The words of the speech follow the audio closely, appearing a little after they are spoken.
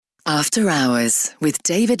After Hours with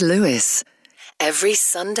David Lewis. Every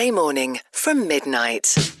Sunday morning from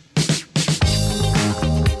midnight.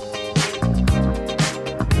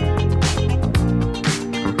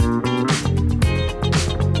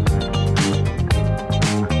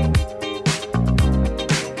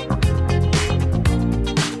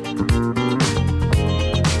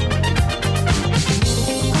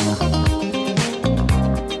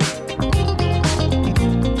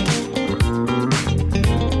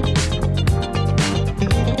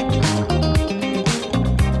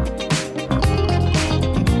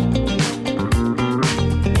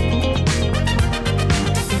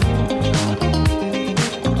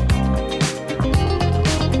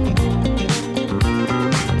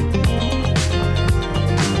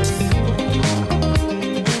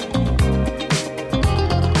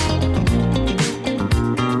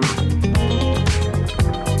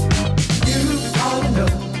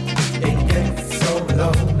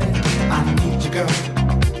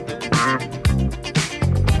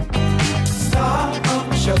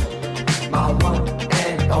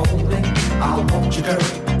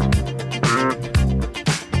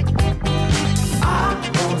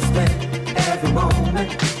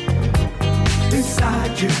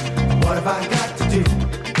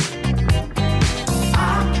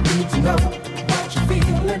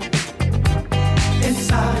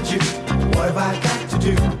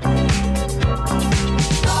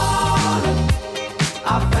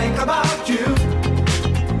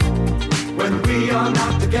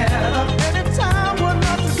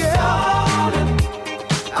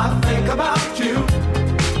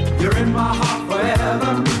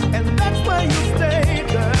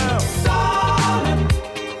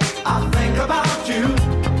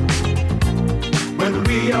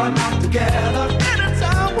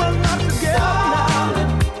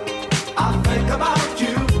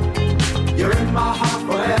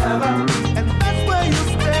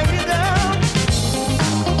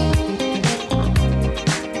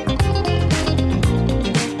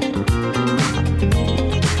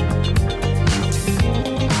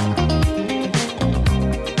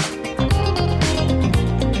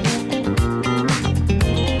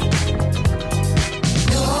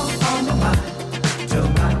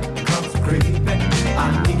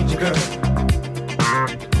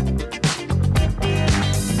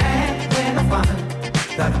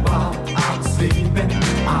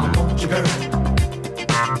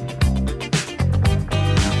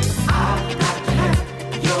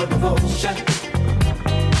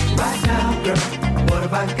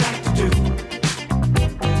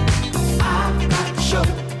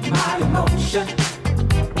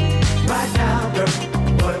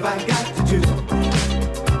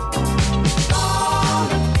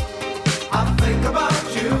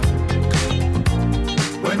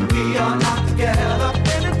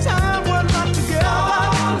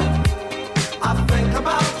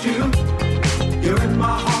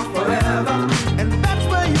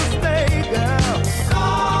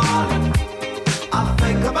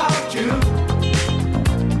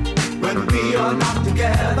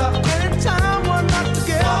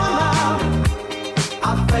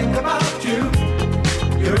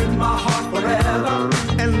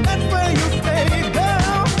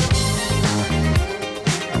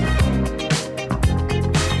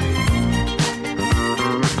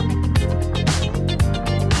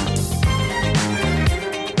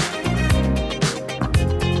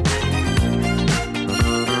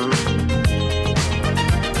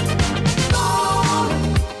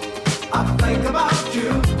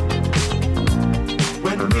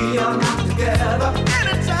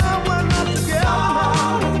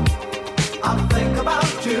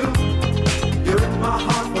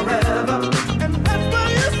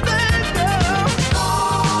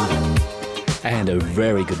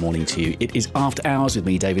 Very good morning to you. It is After Hours with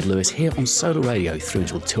me, David Lewis, here on Solar Radio through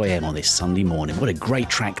until 2 a.m. on this Sunday morning. What a great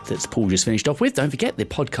track that Paul just finished off with. Don't forget, the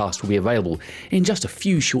podcast will be available in just a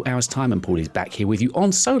few short hours' time, and Paul is back here with you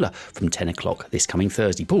on Solar from 10 o'clock this coming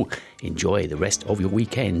Thursday. Paul, enjoy the rest of your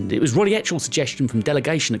weekend. It was Roddy Etchel's suggestion from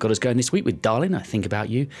Delegation that got us going this week with Darling, I Think About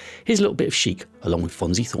You. Here's a little bit of Chic, along with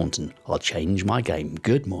Fonzie Thornton. I'll change my game.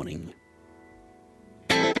 Good morning.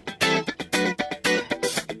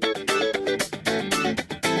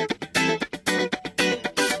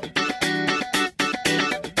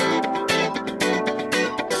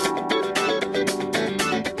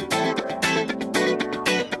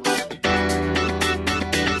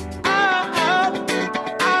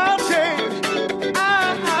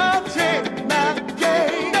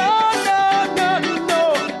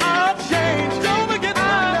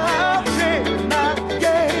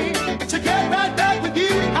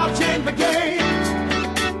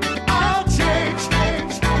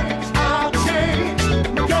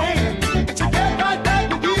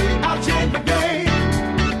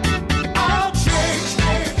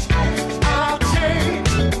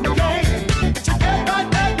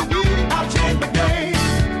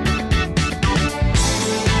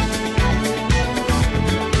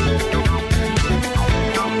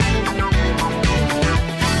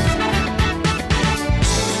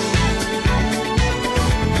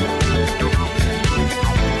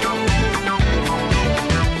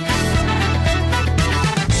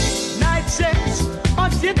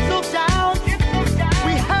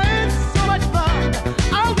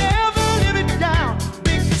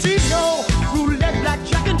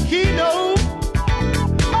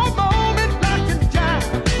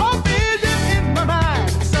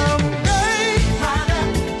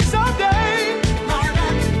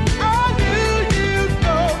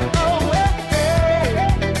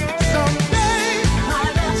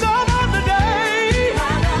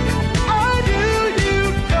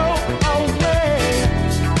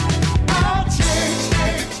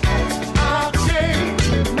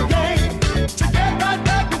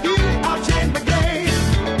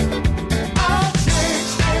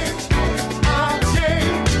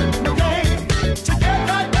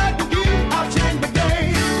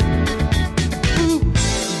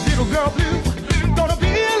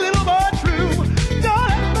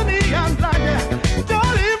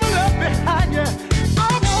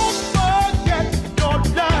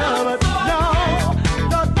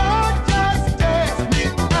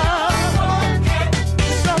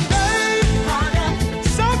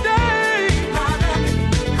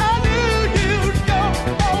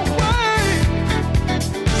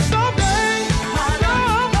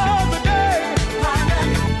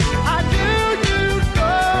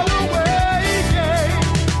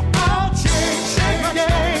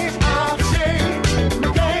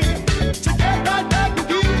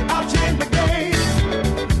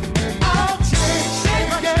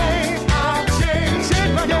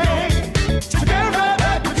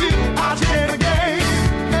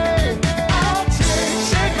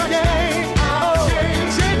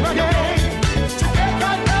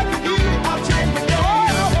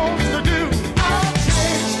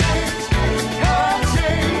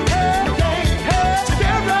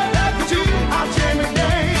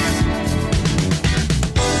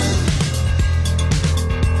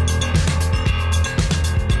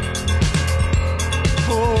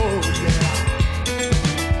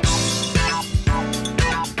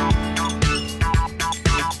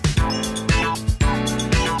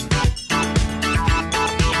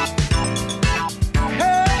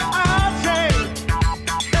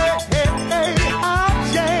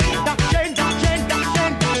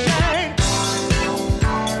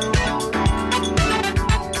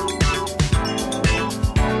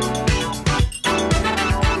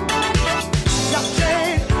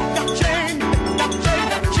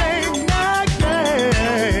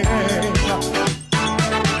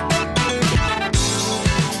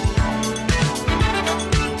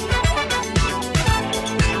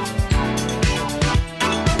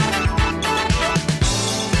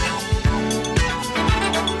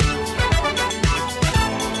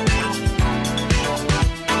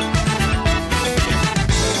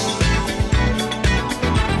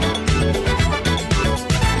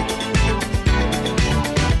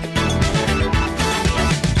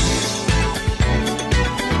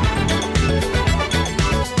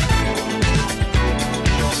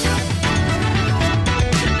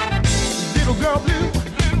 girl blue.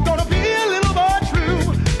 Gonna be a little more true.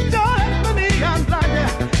 Don't let the neon blind you.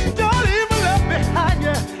 Don't leave me left behind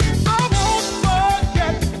you. I won't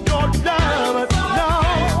forget your love. No,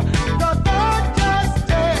 the thought just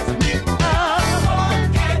tears me up.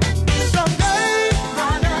 Someday,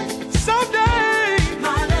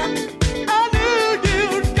 I knew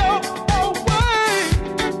you'd go away.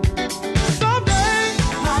 Someday,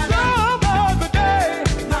 some other day,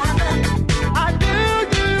 I knew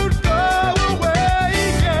you'd go away.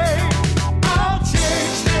 I'll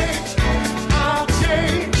change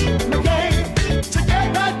my game to get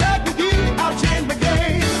right back with you. I'll change my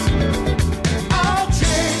game. I'll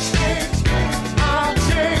change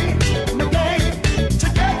my game to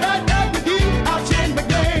get right back with you. I'll change my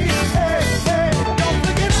game. Hey, don't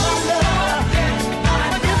forget my love. Don't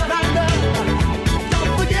forget my love.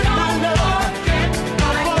 Don't forget my love. Don't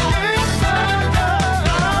forget my love.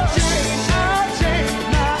 I'll change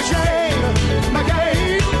my game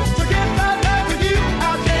to get right back with you.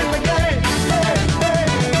 I'll change my game. Hey,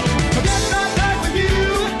 to get right back with you.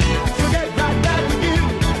 To get right back with you.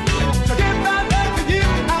 To get right back with you.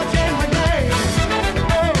 I'll change my game.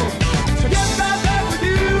 Oh, to get right back with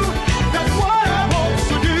you. That's what I want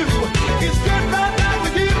to do. Is get right back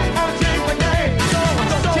with you. I'll change my game. Don't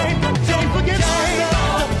forget my love. Don't forget my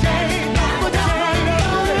love. No, get right back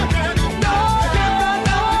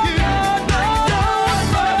with you. I'll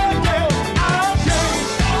change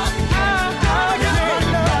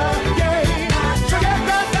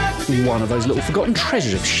One of those little forgotten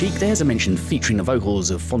treasures of chic there, as I mentioned, featuring the vocals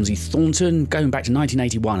of Fonzie Thornton, going back to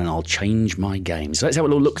 1981, and I'll change my game. So let's have a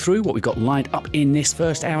little look through what we've got lined up in this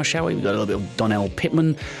first hour, shall we? We've got a little bit of Donnell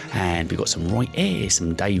Pittman, and we've got some Roy Ayers,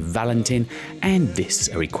 some Dave Valentin, and this,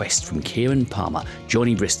 a request from Kieran Palmer,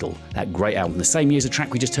 Johnny Bristol, that great album. The same year as the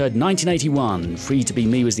track we just heard, 1981, Free to Be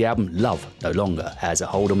Me was the album. Love no longer has a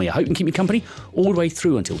hold on me. I hope you can keep me company all the way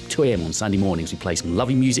through until 2 a.m. on Sunday mornings. We play some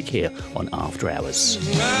lovely music here on After Hours.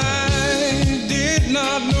 I did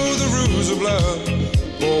not know the rules of love,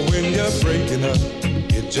 for when you're breaking up,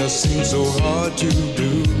 it just seems so hard to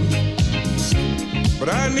do. But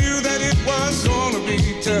I knew that it was gonna be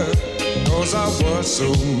tough, cause I was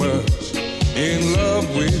so much in love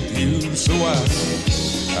with you. So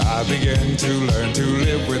I began to learn to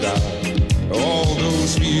live without all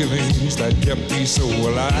those feelings that kept me so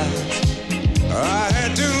alive. I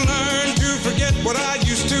had to learn to forget what I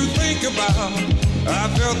used to think about. I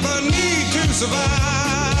felt the need to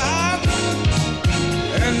survive.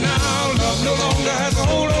 And now love no longer has a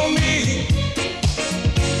hold on me.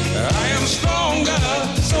 I am stronger,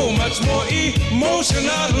 so much more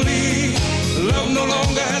emotionally. Love no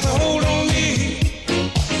longer has a hold on me.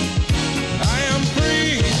 I am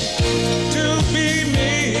free to be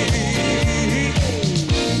me.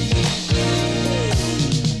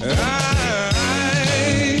 I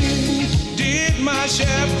did my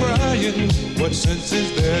share crying. What sense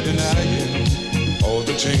is there denying all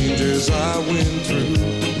the changes I went through?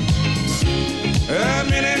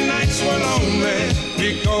 Many nights were lonely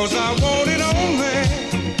because I wanted only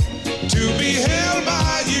to be held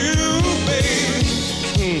by you, babe.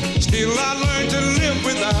 Still I learned to live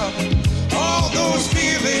without all those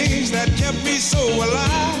feelings that kept me so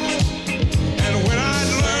alive. And when I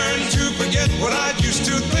learned to forget what I used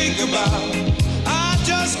to think about, I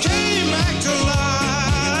just came back to life.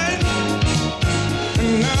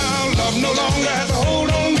 Now love no longer has a hold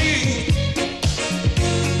on me.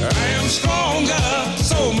 I am stronger,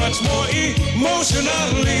 so much more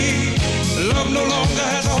emotionally. Love no longer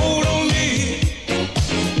has a hold on me.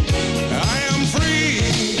 I am free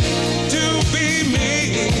to be me.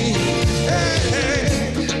 Hey, hey.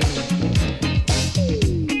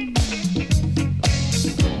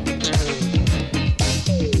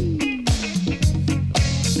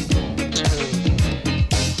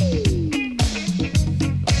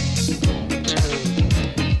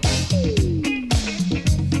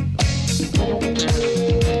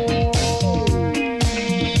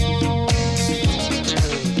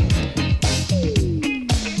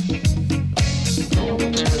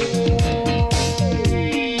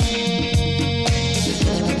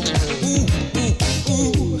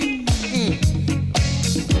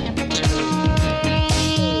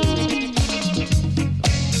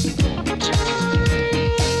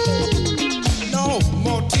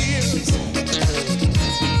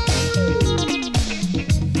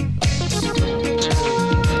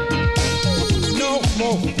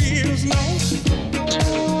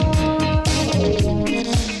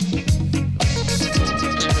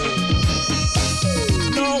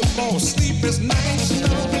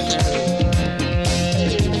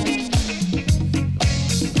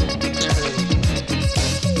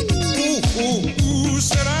 Ooh,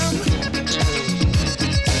 said I'm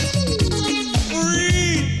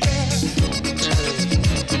free.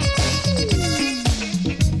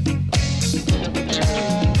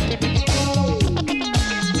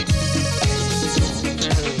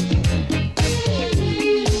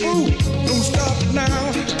 Ooh, don't stop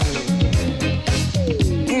now.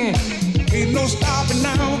 Ain't no stopping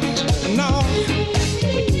now. No.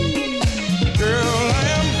 Girl, I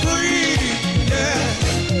am free. Yeah.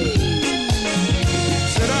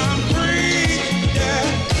 Said I'm free. Yeah.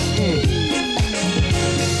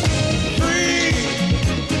 Free.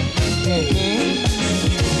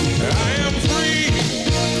 I am free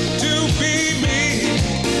to be me.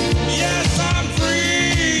 Yes, I'm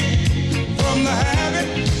free from the habit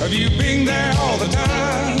of you being there all the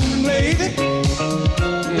time, lady.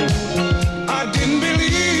 I didn't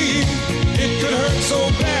believe it could hurt so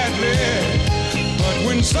badly, but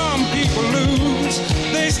when some people lose,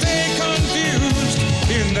 they stay confused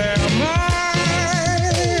in their mind.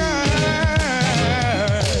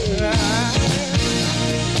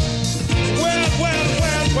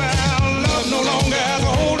 Well, love no longer has a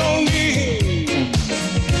hold on me.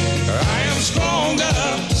 I am stronger,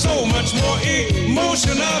 so much more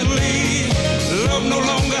emotionally. Love no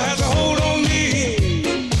longer has a hold on me.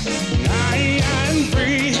 I'm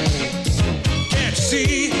free. Can't you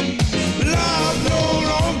see? Love no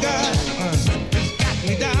longer has got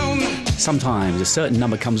me down. Sometimes a certain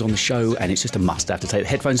number comes on the show and it's just a must have to take the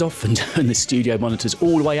headphones off and turn the studio monitors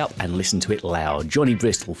all the way up and listen to it loud. Johnny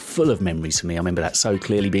Bristol, full of memories for me. I remember that so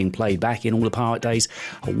clearly being played back in all the Pirate days.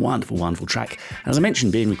 A wonderful, wonderful track. And as I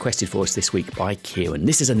mentioned, being requested for us this week by Kieran.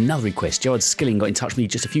 This is another request. Gerard Skilling got in touch with me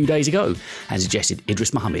just a few days ago and suggested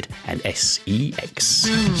Idris Muhammad and SEX.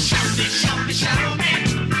 Show me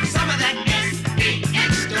some of that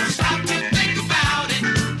SEX. Don't stop to think about it.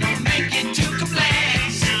 Don't make it too complex.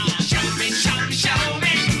 Show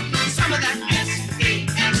me some of that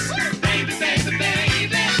SEX. Baby, baby,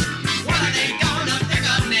 baby. What are they gonna think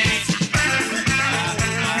of next?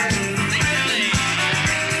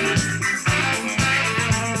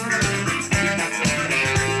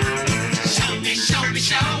 Show me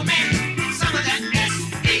some of that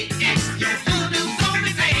SEX. Your voodoo's on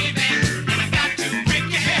me, baby, and I got to break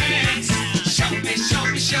your heads. Show me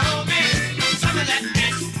some of that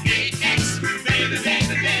SEX. Baby,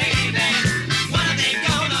 baby, baby. What are they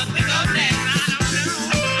gonna think of next?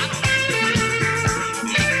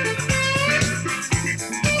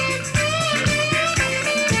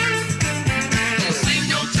 This ain't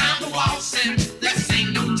no time for waltzing. This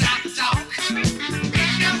ain't no time to talk.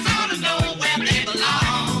 Girls ought to know where they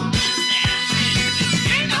belong.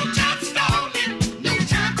 Ain't no time for stalling, no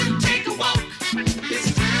time to take a walk. It's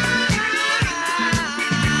time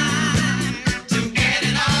to get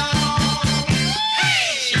it on. Hey,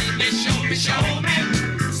 show me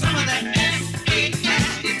some of that SEX.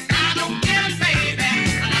 If I don't get it, baby,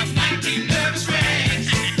 and I'm 19 nervous wrecks.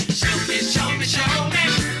 Show me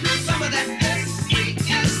some of that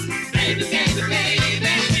SEX. Baby, baby,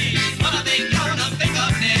 baby. What are they gonna think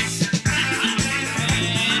of next?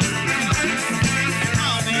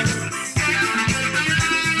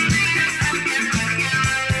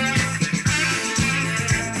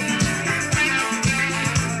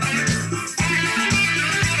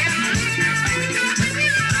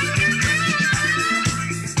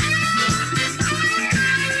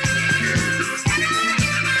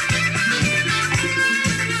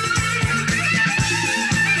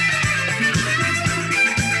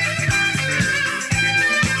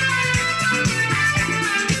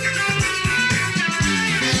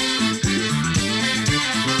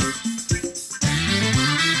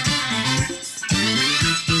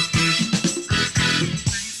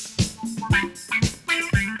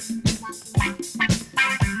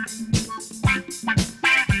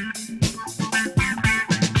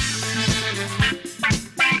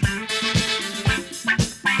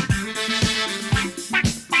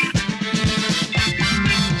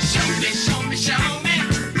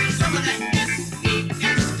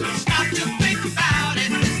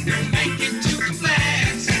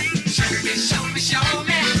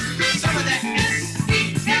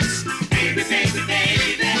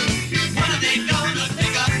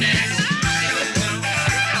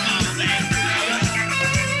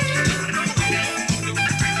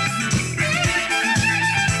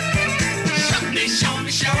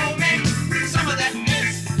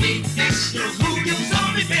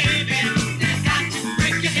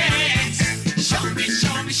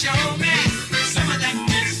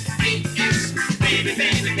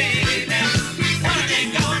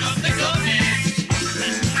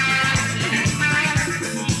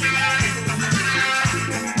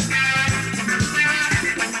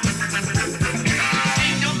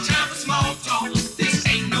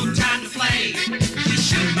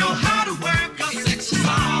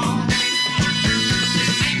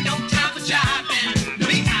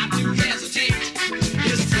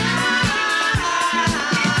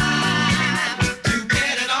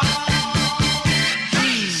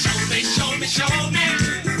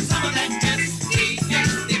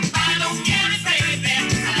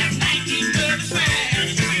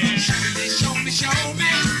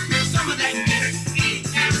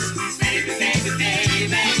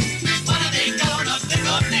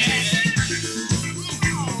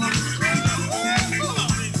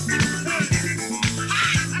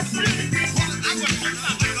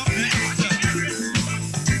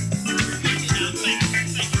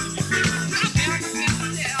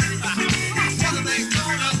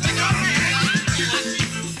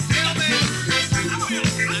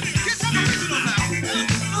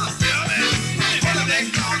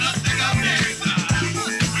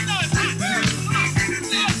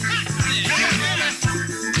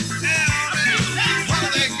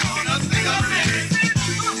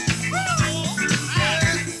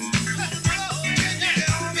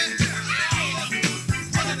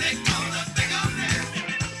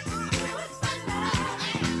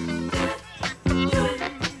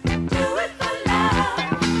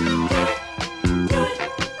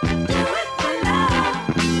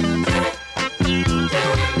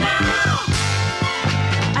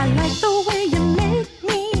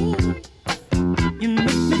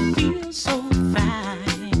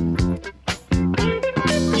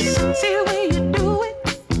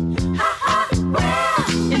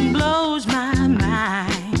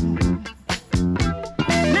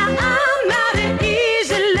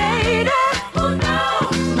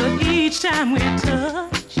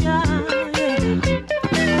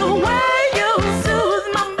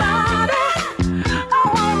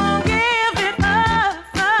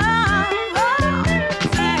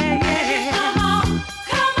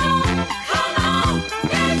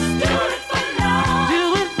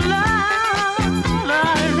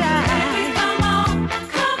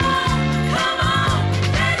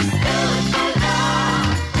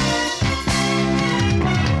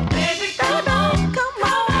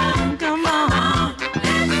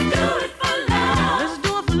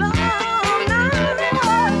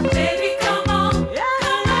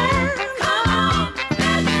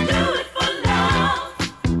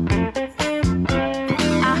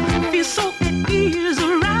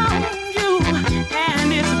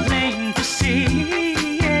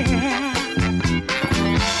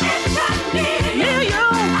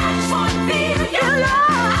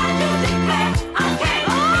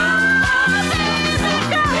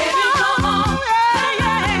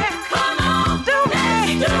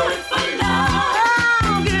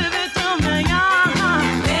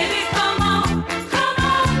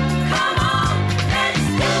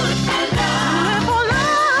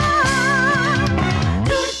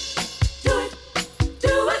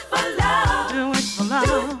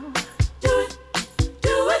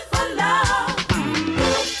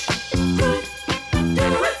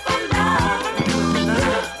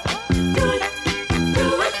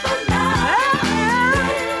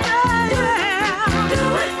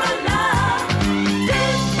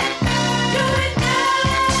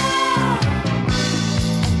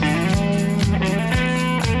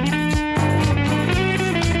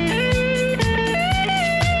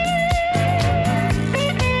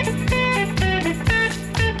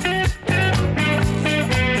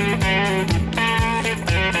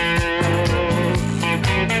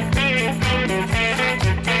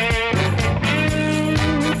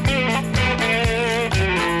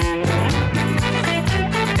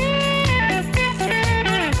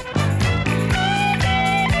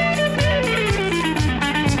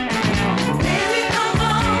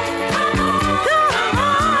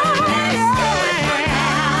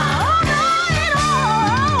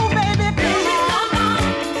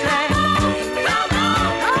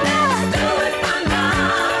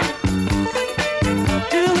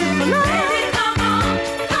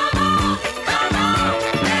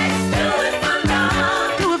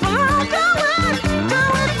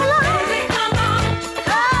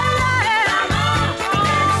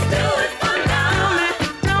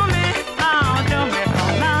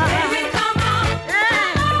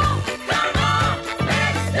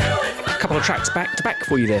 of tracks back to back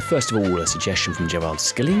for you there. First of all, a suggestion from Gerald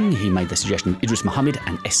Skilling. He made the suggestion of Idris Muhammad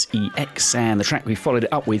and SEX, and the track we followed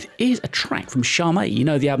it up with is a track from Charmaine. You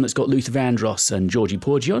know, the album that's got Luther Vandross and Georgie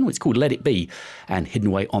Porgy on? It's called Let It Be, and hidden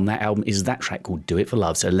away on that album is that track called Do It For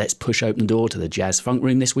Love. So let's push open the door to the Jazz Funk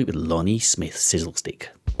Room this week with Lonnie Smith, Sizzle Stick.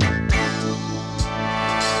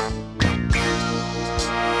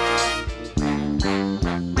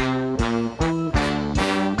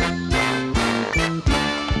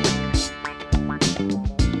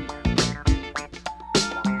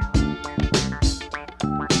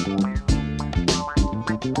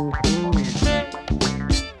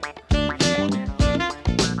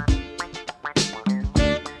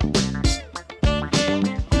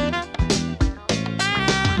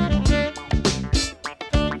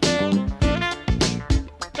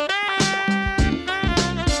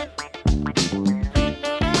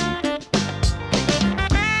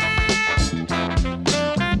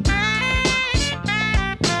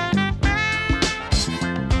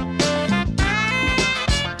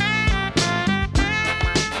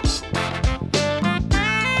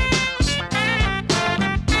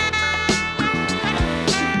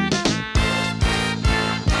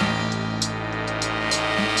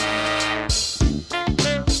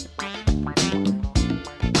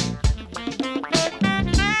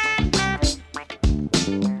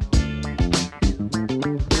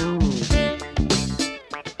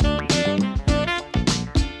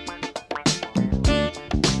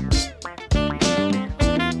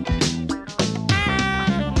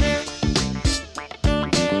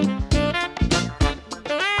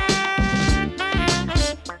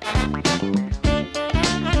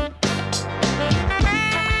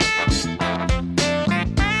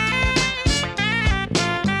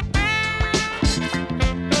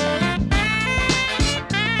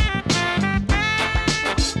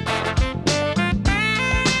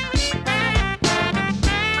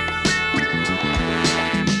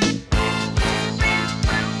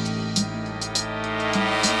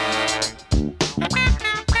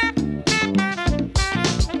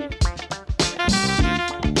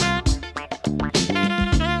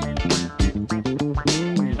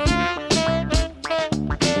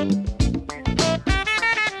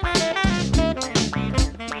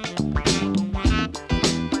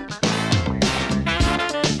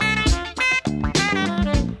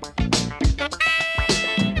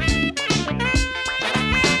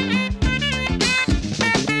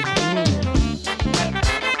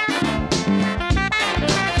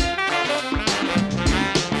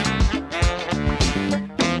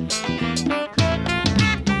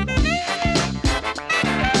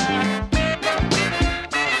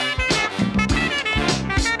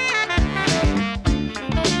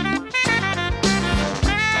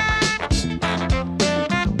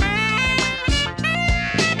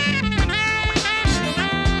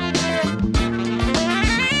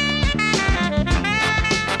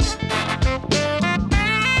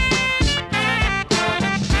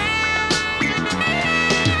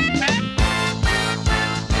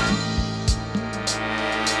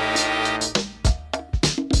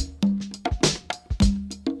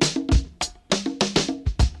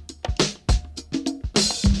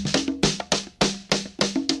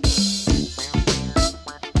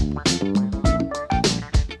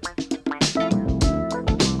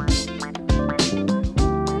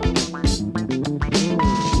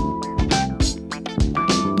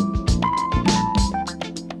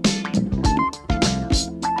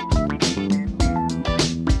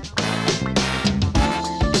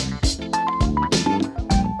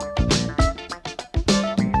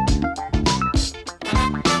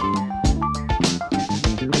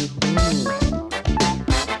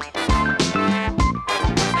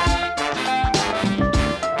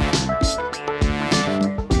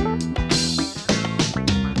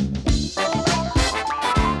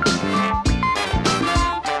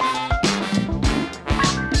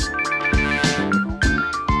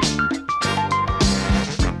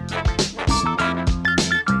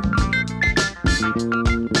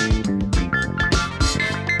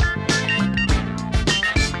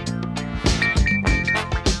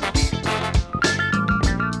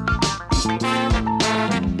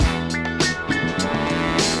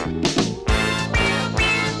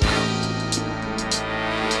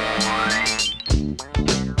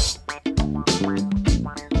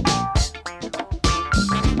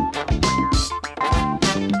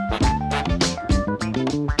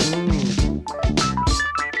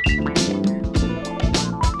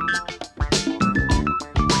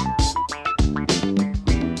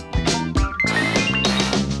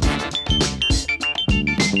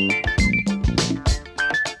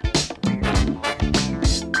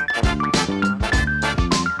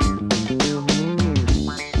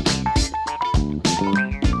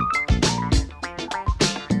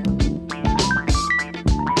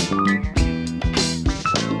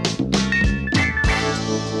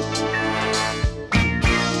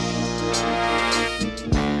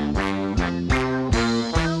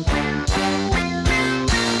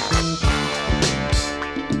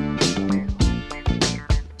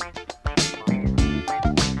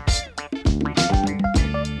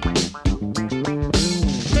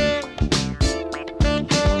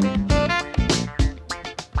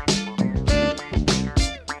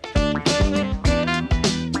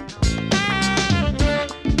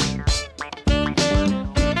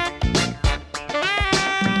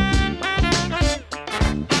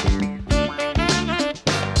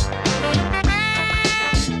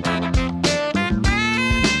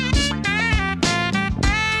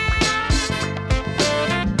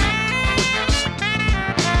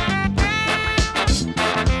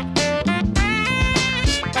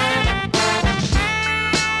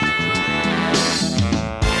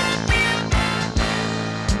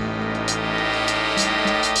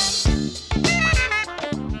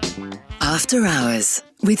 After Hours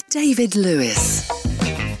with David Lewis.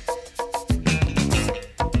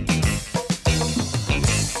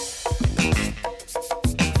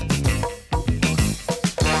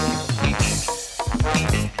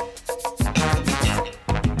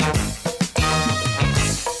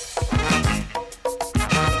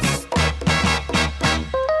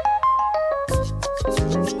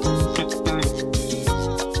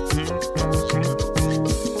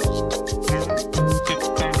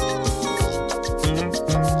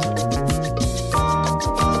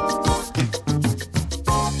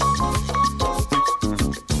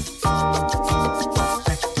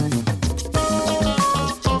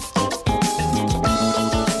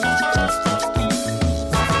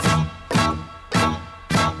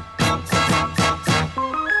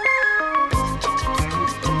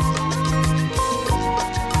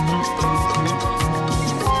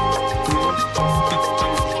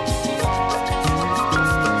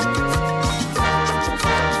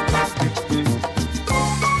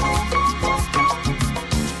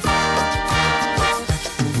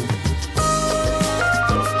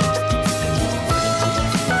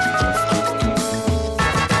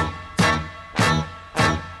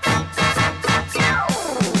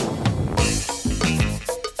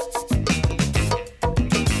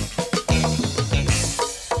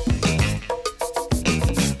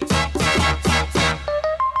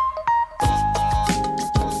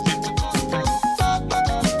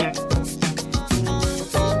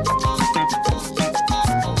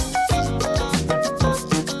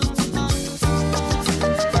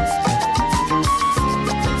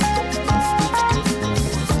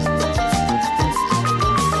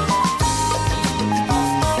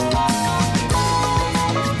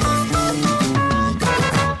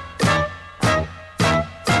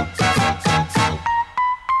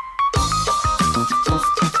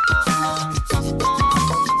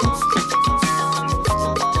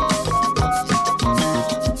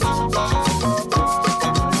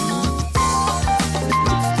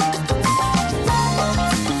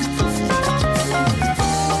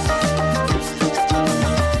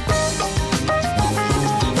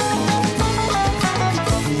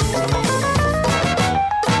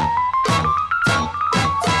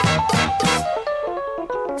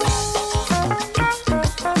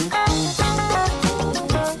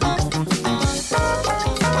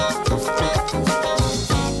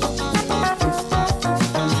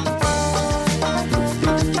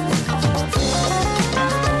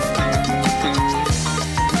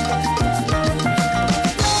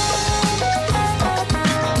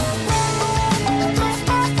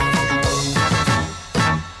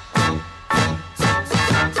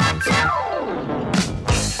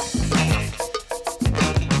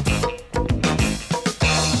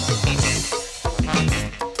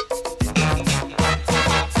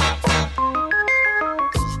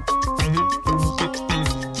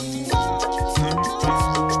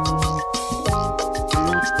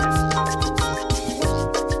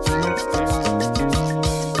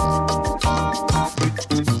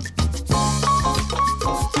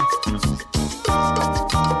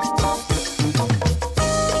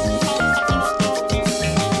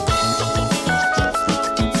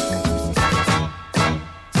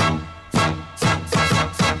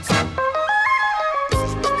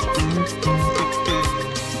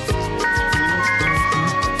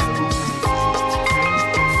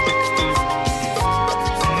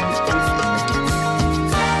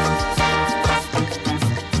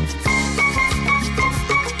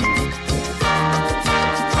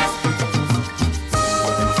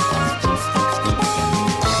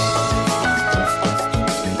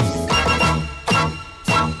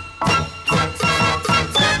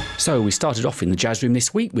 So we started off in the jazz room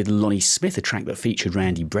this week with Lonnie Smith, a track that featured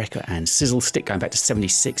Randy Brecker and Sizzle Stick going back to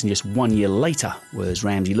 76, and just 1 year later was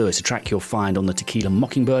Ramsey Lewis, a track you'll find on the Tequila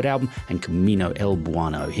Mockingbird album and Camino El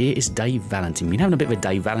Bueno. Here is Dave Valentin. We've been having a bit of a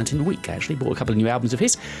Dave Valentin week, actually. Bought a couple of new albums of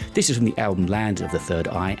his. This is from the album Land of the Third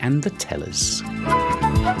Eye and The Tellers.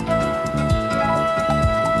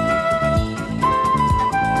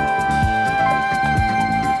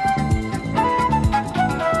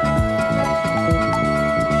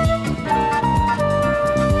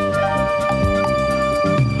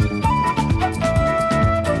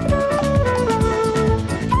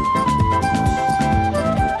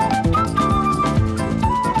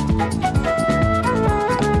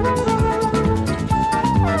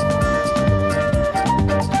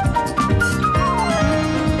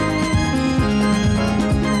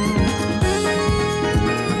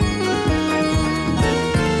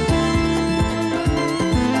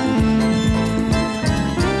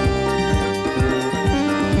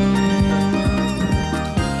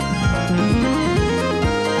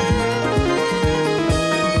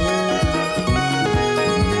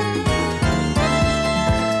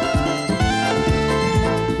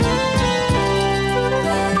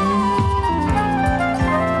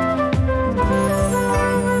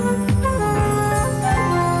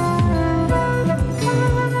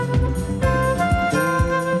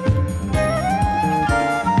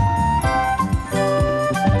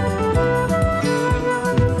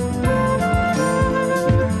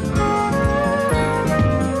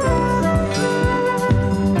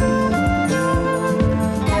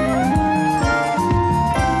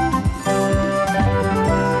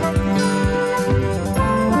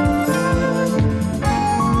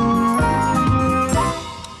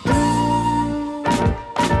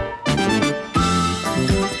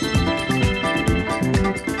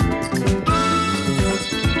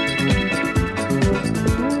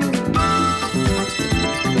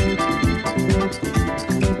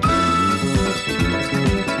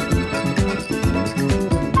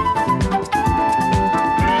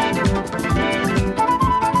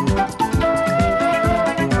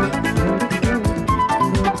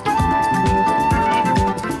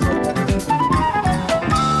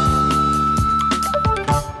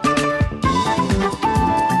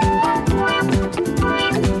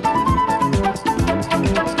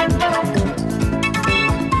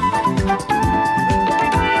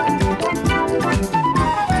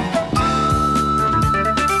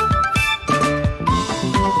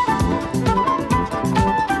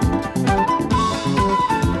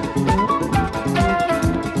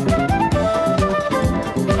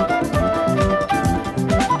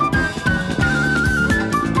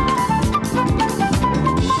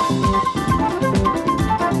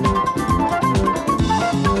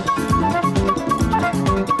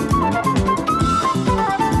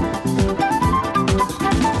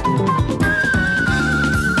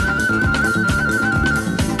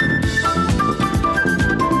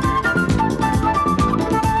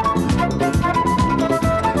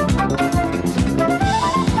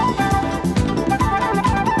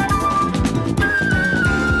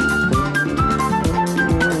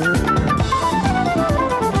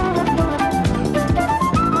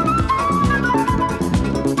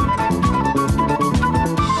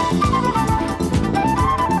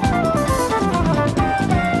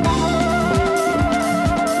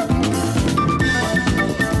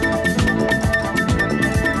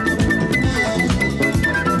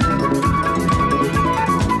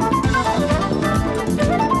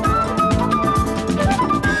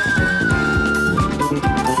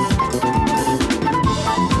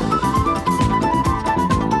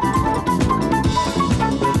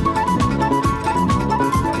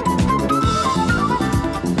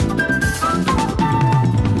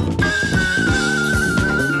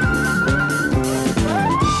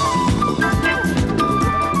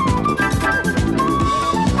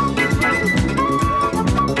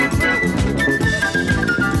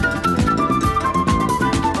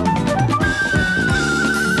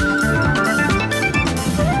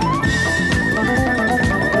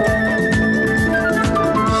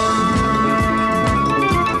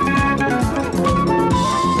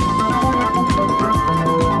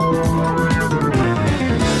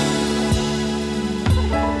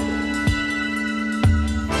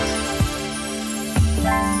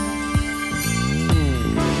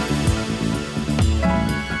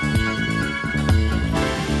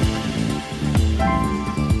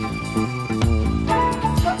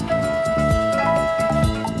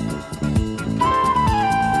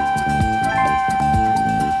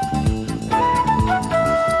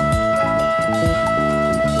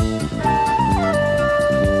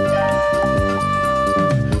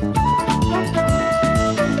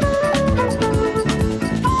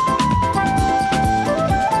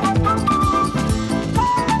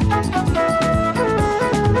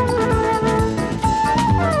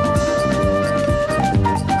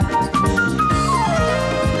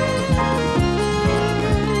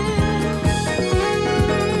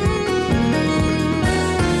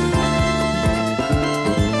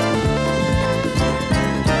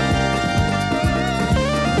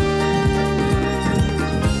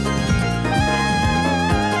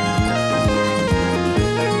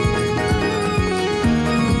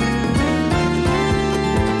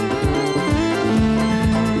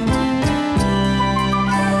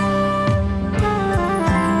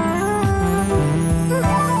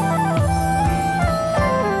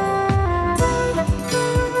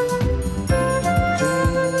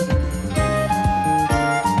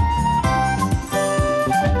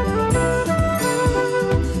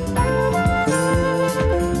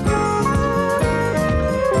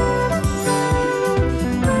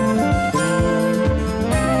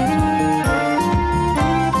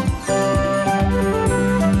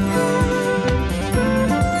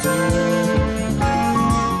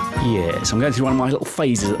 I'm going through one of my little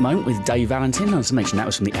phases at the moment with Dave Valentin. As I mentioned, that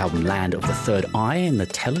was from the album Land of the Third Eye and the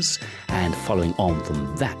Tellers. And following on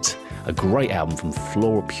from that, a great album from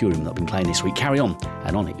Flora Purim that I've been playing this week. Carry On,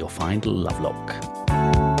 and on it you'll find Lovelock.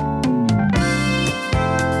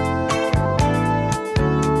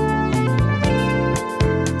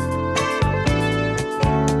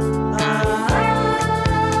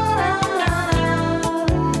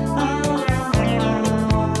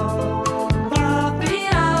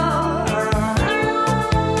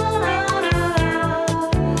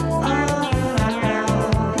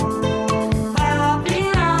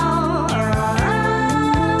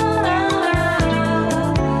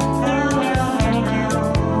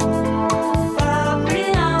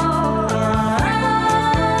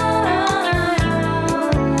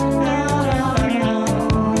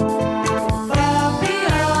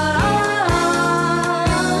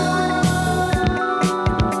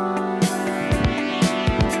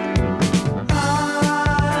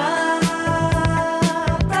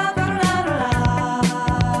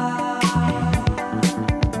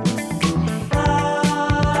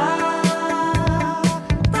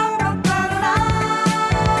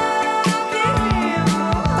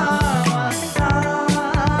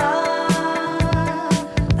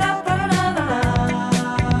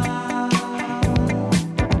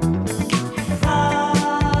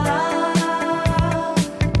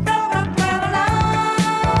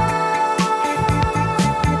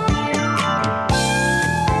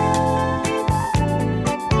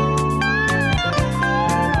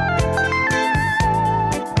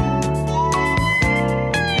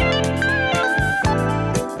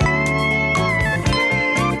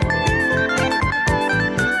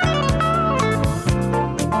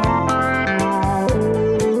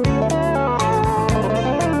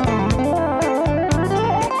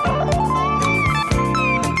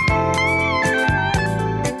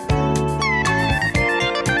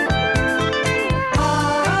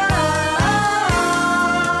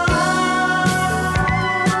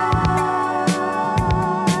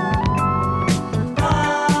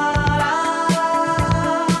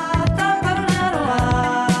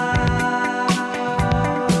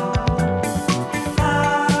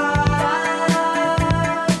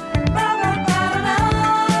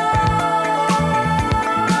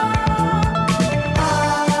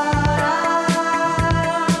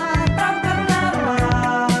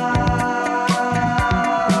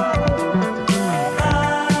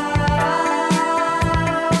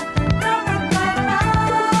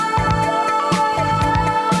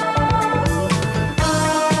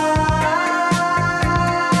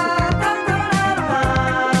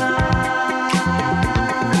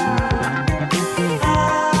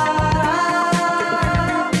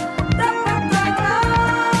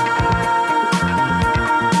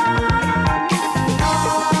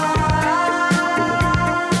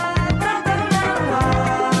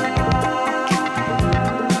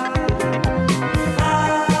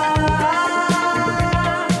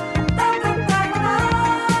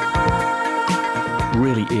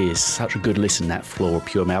 Such a good listen, that Flora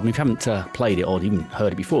Purim album. If you haven't played it or even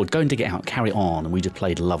heard it before, go and dig it out, Carry On, and we just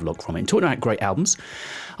played Lovelock from it. And talking about great albums,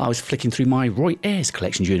 I was flicking through my Roy Ayers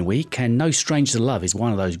collection during the week, and No Stranger to Love is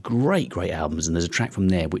one of those great albums, and there's a track from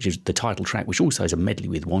there, which is the title track, which also is a medley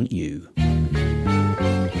with Want You.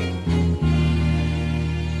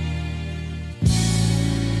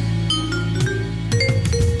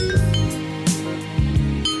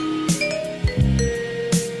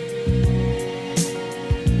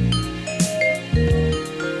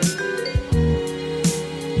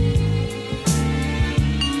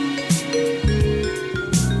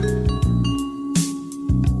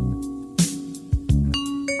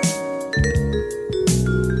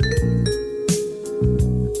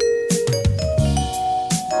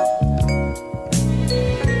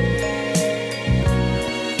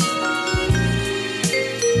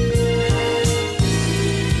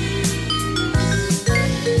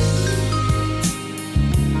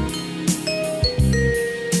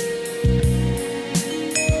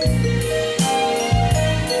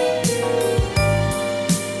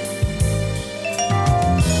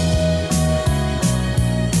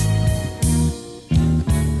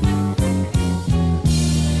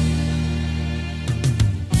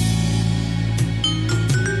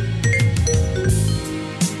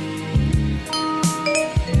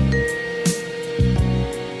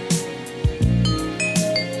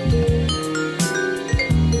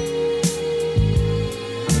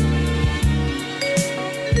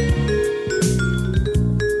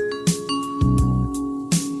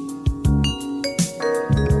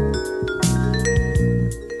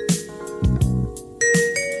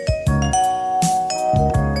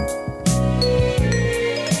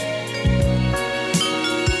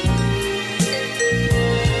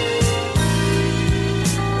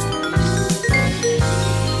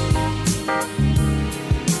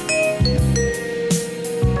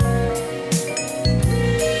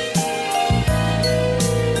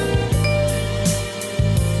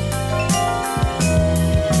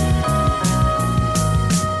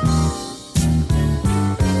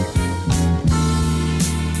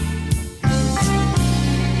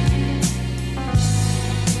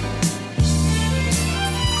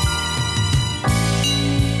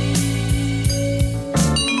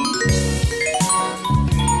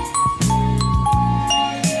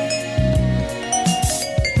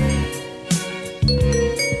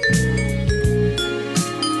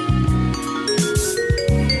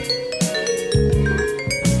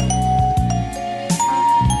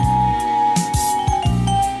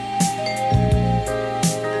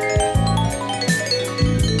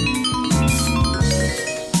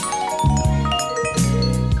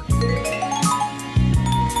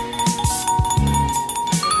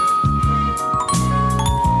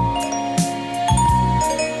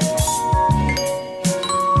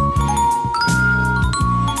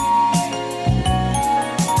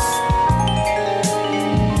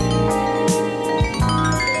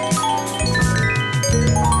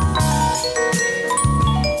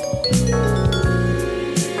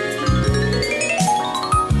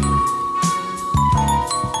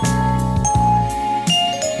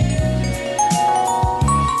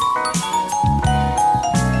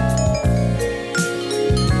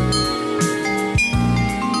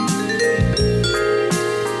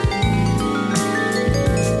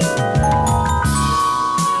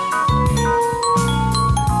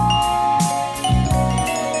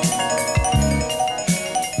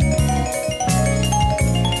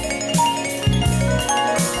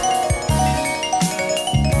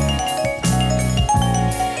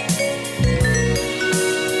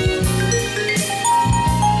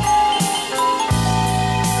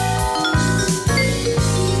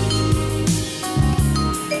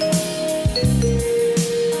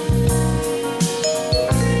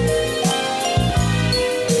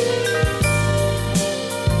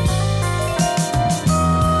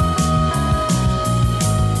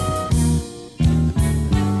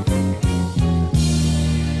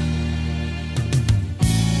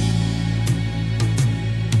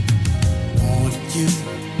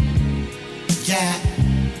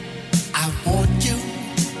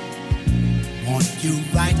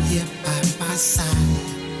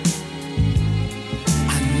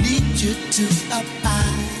 you to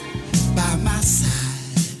abide by my side.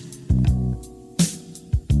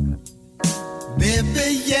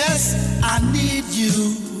 Baby, yes, I need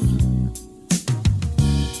you.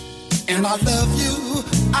 And I love you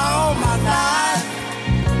all my life,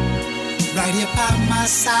 right here by my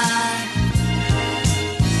side.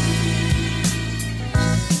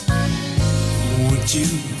 Want you,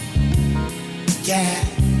 yeah,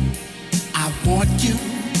 I want you.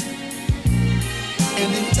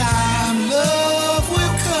 And in time, love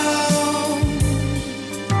will come.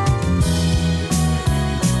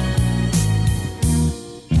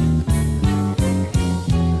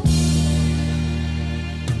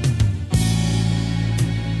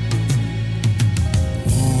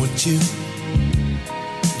 Want you,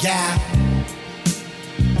 yeah.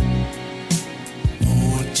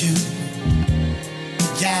 Want you,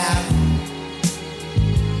 yeah.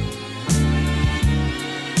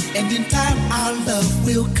 And in time our love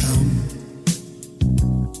will come.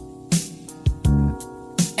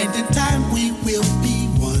 And in time we will be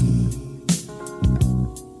one.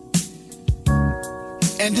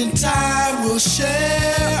 And in time we'll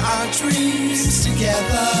share our dreams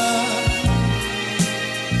together.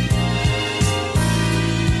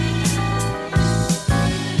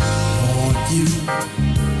 Want you,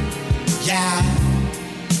 yeah,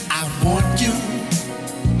 I want you.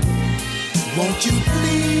 Won't you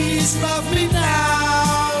please love me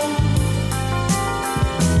now?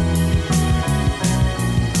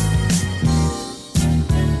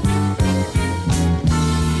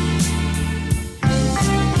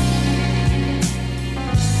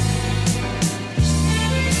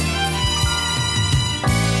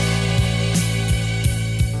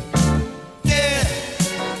 Yeah,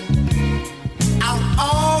 I'll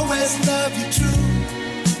always love you true.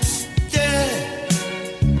 Yeah,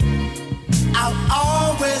 I'll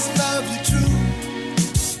always love you true.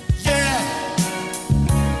 Yeah,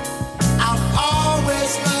 I'll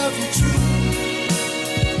always love you true.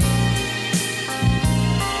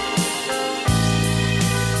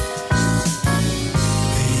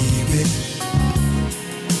 Baby,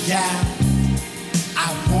 yeah, I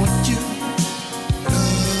want you.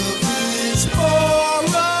 Love is for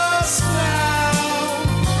us now.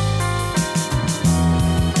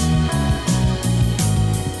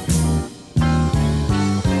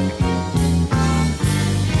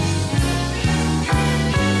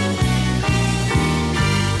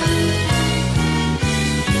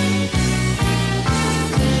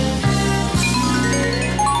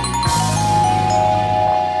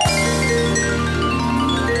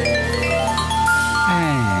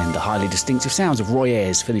 And the highly distinctive sounds of Roy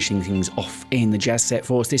Ayers finishing things off in the jazz set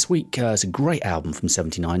for us this week. It's a great album from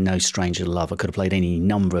 '79, No Stranger to Love. I could have played any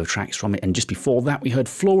number of tracks from it. And just before that, we heard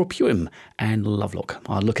Flora Purim and Lovelock.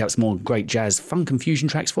 I'll look out some more great jazz, funk and fusion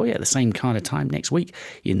tracks for you at the same kind of time next week,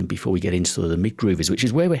 before we get into sort of the mid-groovers, which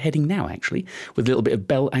is where we're heading now, actually, with a little bit of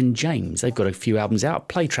Bell and James. They've got a few albums out,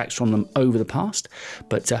 played tracks from them over the past,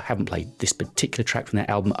 but haven't played this particular track from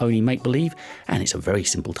their album, Only Make Believe, and it's a very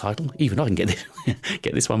simple title. Even I can get this,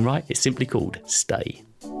 get this one right. It's simply called Stay.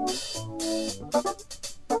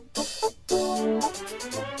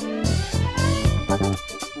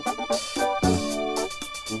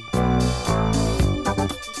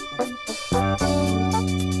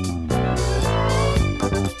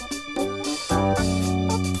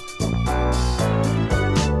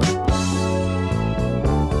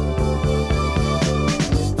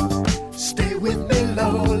 Stay with me,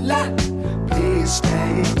 Lola. Please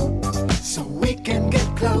stay, so we can get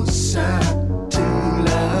closer to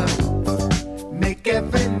love. Make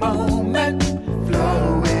every moment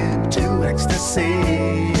flow into ecstasy.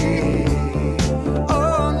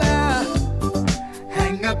 Oh, now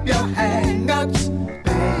hang up your hang-ups,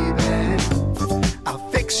 baby. I'll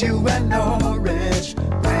fix you an orange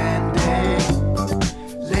brandy.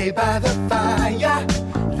 Lay by the fire,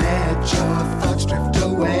 let your thoughts drift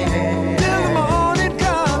away. Till the morning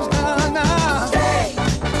comes, now. Stay,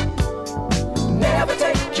 never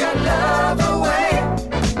take your love away.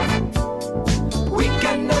 We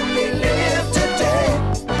can only live today.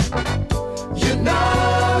 You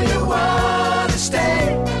know you wanna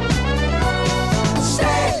stay.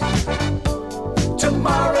 Stay,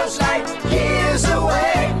 tomorrow's light years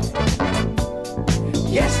away.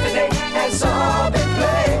 Yesterday has all been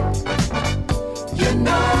played. You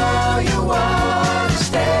know you wanna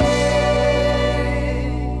stay.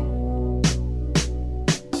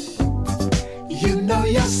 You know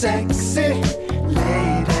you're sexy,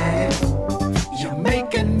 lady. You're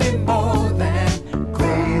making me more than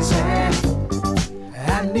crazy.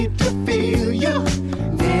 I need to feel you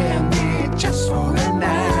near me just for a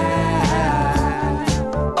night.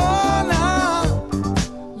 Oh,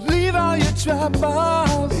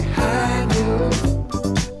 troubles behind you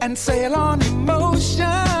and sail on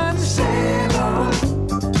emotion. Sail on.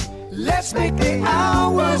 Let's make the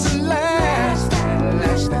hours last and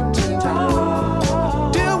less than too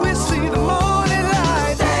long. Till we see the morning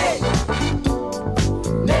light. Hey,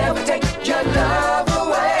 never take your love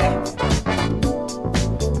away.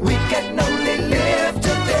 We can only live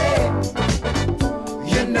today.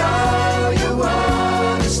 You know you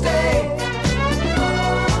wanna stay.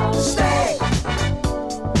 Stay.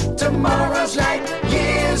 Tomorrow's like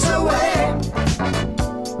years away.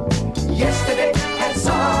 Yesterday has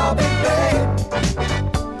all been great.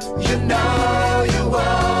 You know you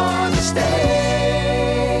wanna stay.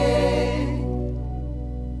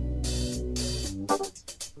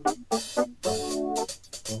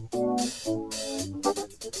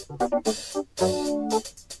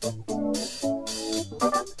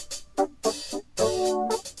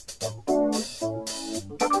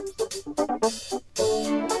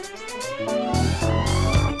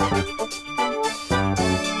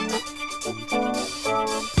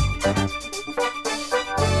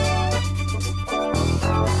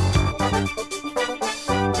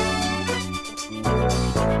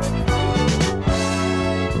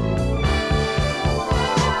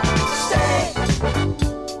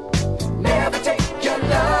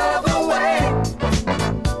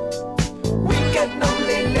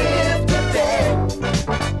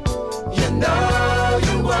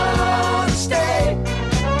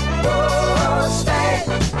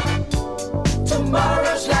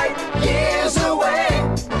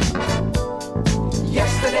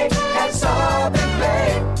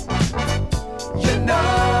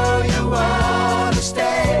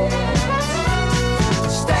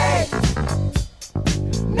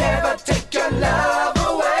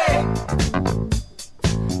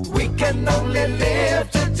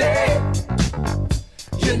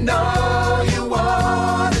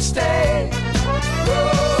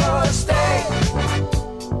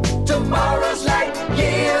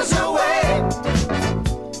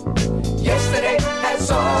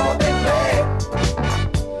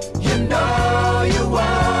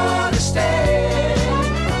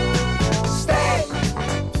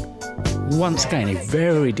 Once again, a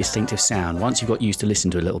very distinctive sound. Once you've got used to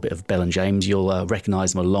listening to a little bit of Bell and James, you'll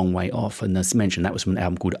recognise them a long way off. And as mentioned, that was from an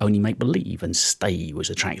album called Only Make Believe, and Stay was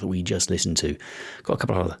the track that we just listened to. Got a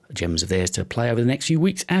couple of other gems of theirs to play over the next few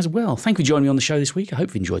weeks as well. Thank you for joining me on the show this week. I hope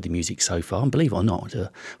you've enjoyed the music so far. And believe it or not, a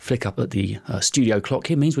flick up at the studio clock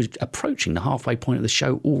here means we're approaching the halfway point of the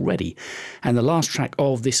show already. And the last track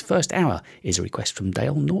of this first hour is a request from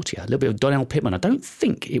Dale Nortier, a little bit of Donnell Pittman. I don't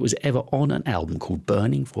think it was ever on an album called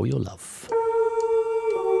Burning for Your Love. Burning for your love.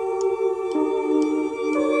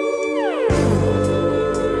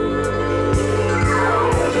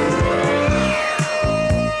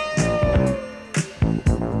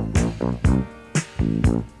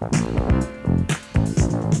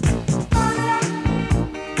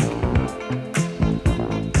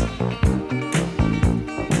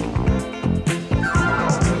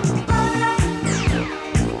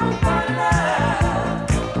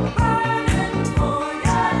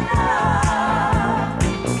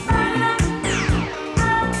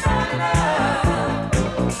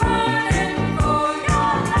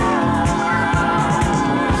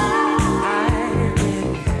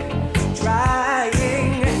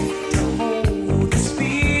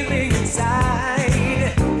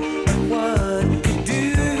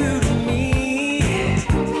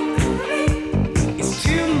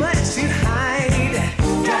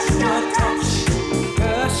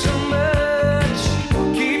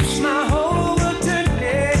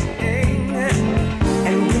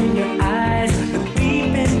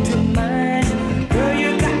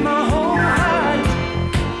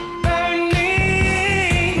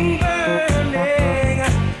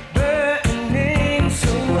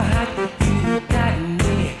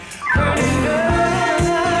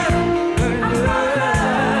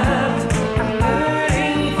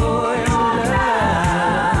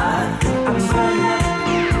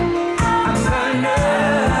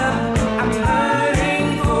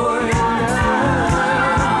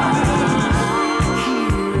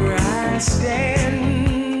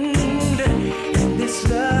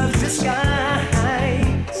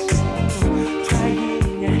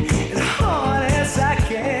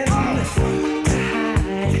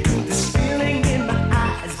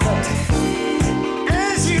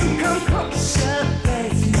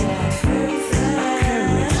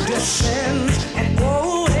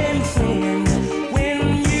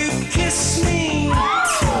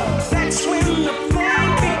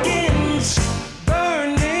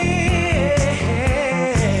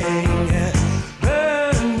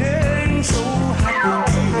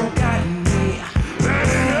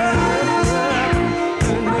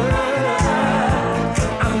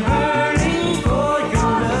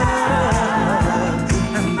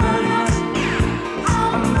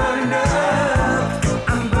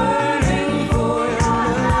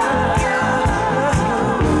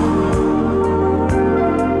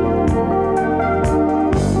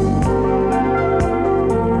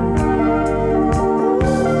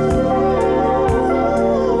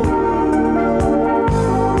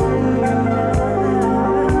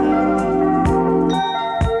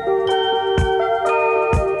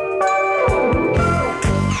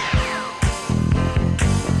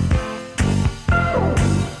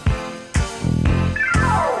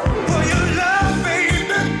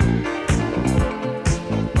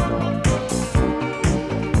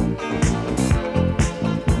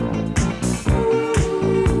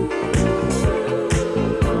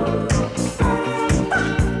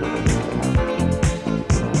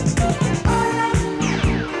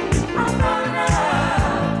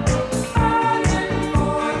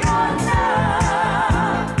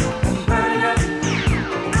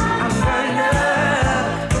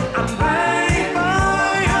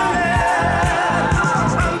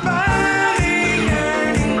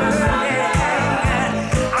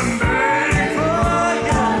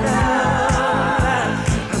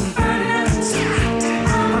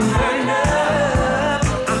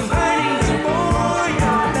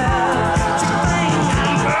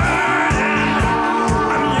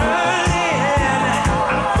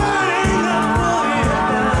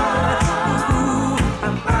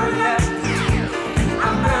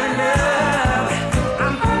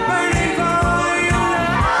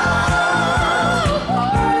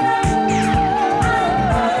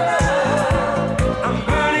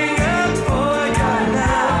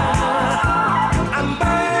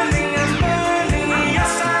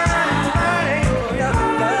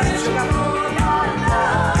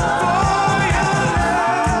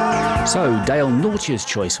 So, Dale Nautia's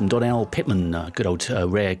choice from Donnell Pittman, good old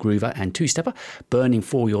rare groover and two-stepper, Burning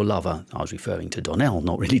for Your Lover. I was referring to Donnell,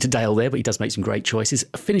 not really to Dale there, but he does make some great choices.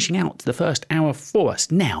 Finishing out the first hour for us.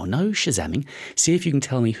 Now, no shazamming. See if you can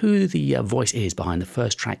tell me who the voice is behind the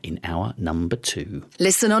first track in hour number 2.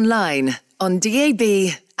 Listen online, on DAB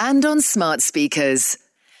and on smart speakers.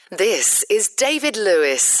 This is David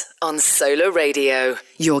Lewis on Solar Radio,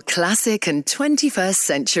 your classic and 21st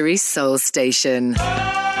century soul station.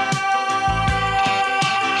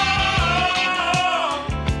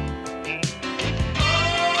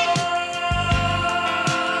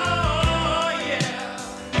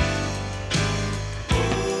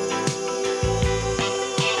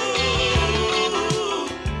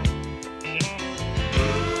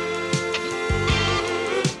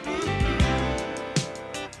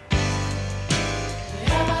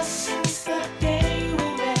 Ever since the day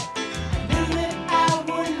we met, I knew that I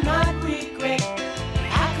would not regret.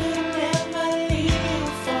 I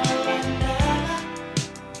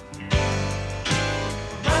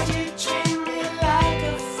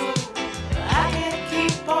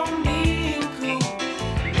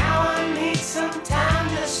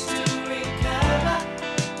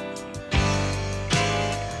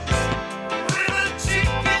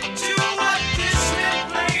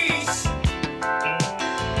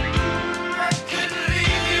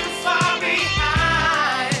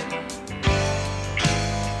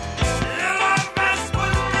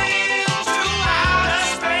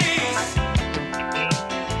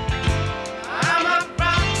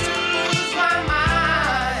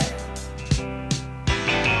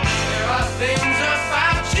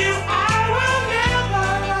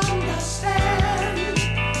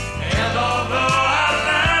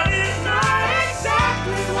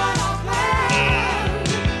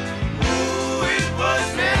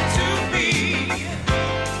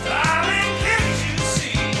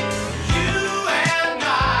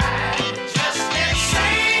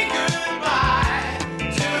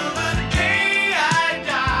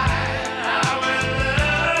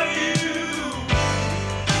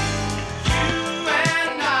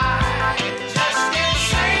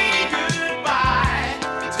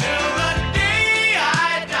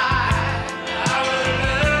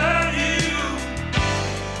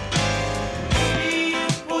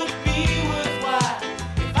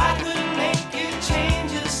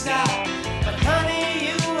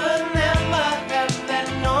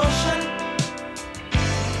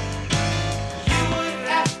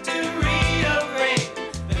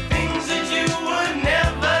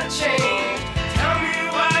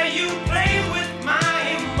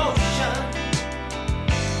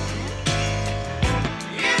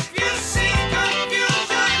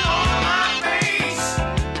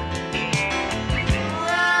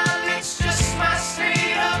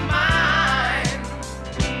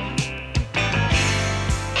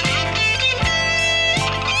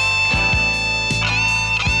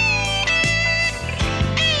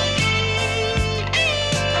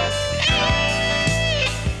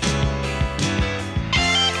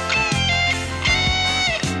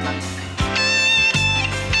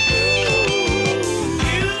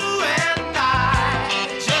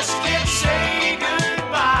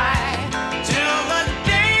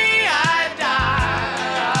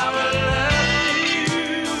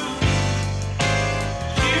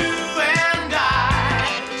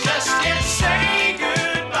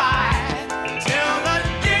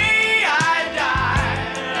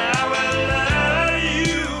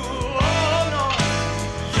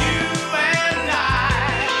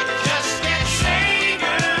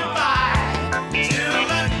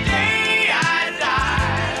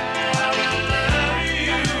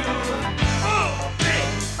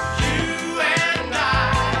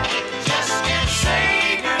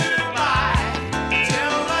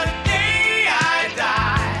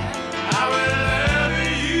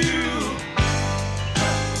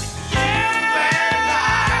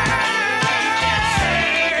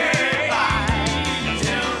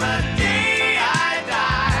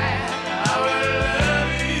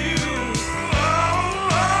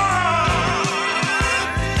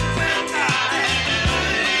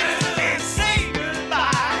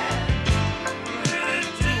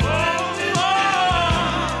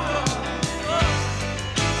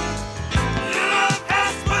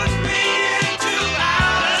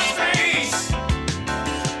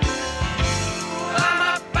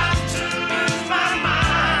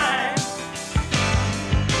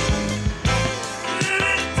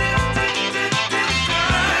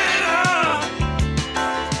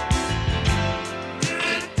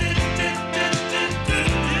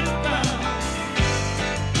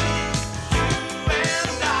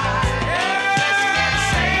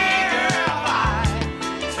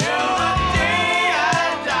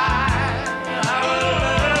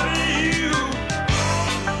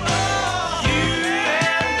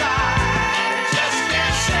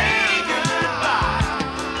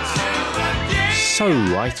So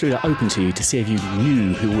I threw that open to you to see if you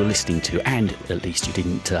knew who we were listening to, and at least you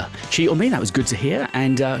didn't cheat on me. That was good to hear.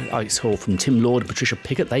 And I saw from Tim Lord and Patricia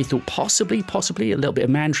Pickett, they thought possibly a little bit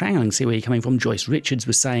of Man-Trang. I can see where you're coming from. Joyce Richards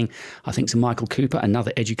was saying, I think, to Michael Cooper,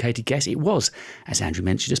 another educated guess. It was, as Andrew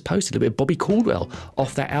mentioned, just posted a bit of Bobby Caldwell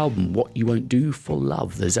off that album, What You Won't Do for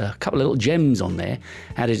Love. There's a couple of little gems on there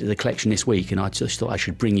added to the collection this week, and I just thought I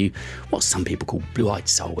should bring you what some people call blue-eyed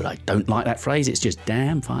soul, but I don't like that phrase. It's just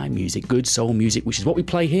damn fine music, good soul music, which is what we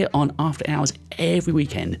play here on After Hours every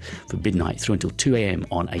weekend from midnight through until 2 a.m.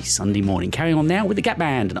 on a Sunday morning. Carrying on now with the Gap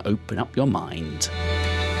Band and Open Up Your Mind.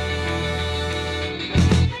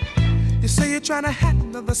 You say you're trying to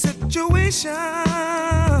handle the situation,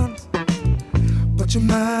 but your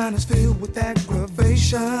mind is filled with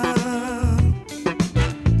aggravation.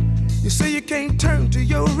 You say you can't turn to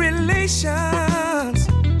your relations.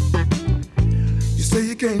 You say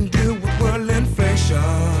you can't deal with world inflation.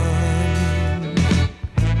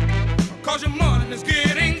 'Cause your money is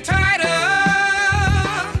getting tighter.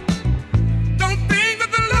 Don't think that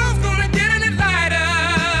the love's gonna get any lighter.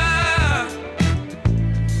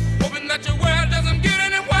 Hoping that your world doesn't get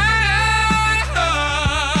any wider.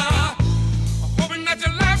 Hoping that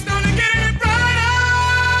your life's gonna get any brighter.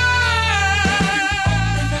 You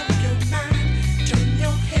open up your mind, turn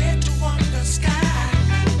your head toward the sky.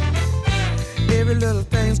 Every little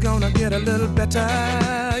thing's gonna get a little better,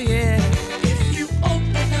 yeah.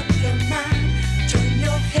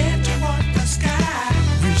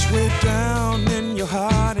 Way down in your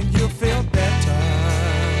heart and you'll feel better.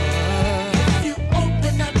 If you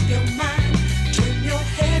open up your mind, turn your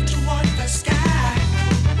head toward the sky.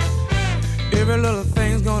 Every little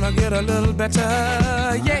thing's gonna get a little better,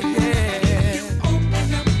 yeah, yeah. If you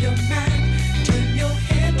open up your mind, turn your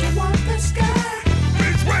head toward the sky.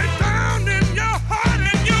 Reach way down in your heart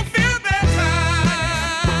and you'll feel better.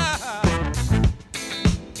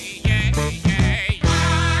 Yeah, yeah.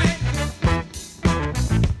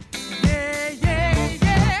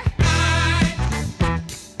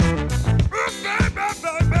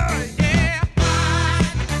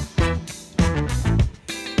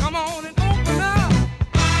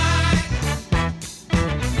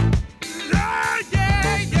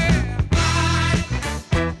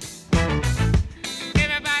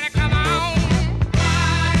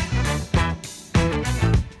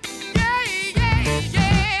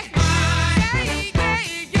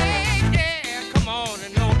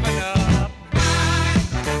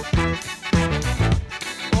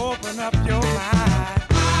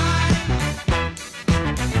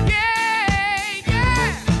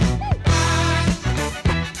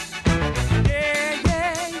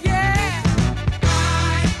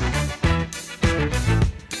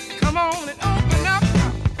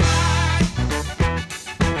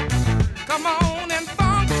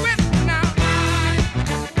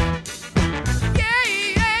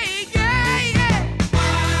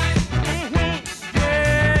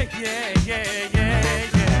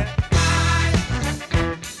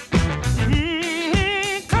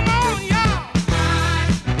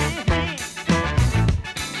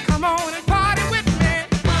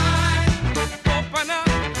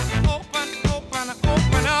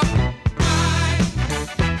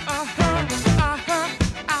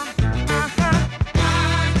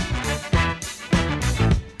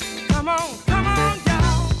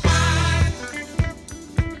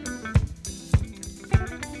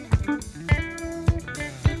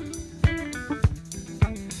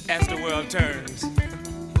 Turns.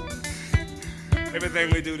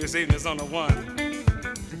 Everything we do this evening is on the one.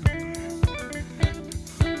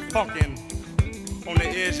 Funkin' on the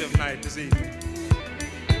edge of night this evening.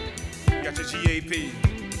 You got your GAP.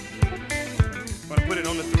 Gonna put it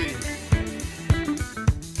on the 3.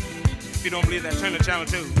 If you don't believe that, turn to channel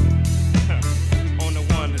 2. On the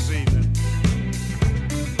 1 this evening.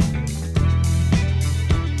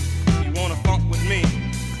 You wanna funk with me?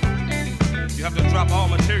 You have to drop all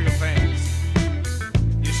material things.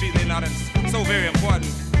 You see, they're not so very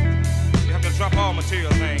important. You have to drop all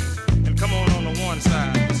material things and come on the 1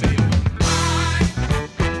 side. See?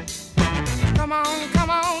 Come on,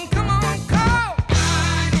 come on, come on, go!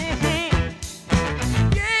 Mm-hmm.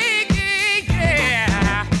 Yeah, yeah,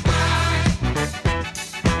 yeah.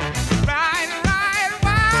 Right, right,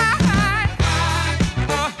 right.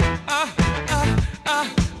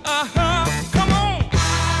 Come on.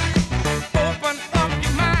 Open up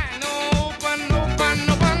your mind. Open, open,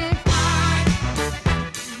 open.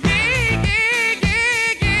 Yeah, yeah,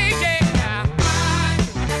 yeah, yeah, yeah.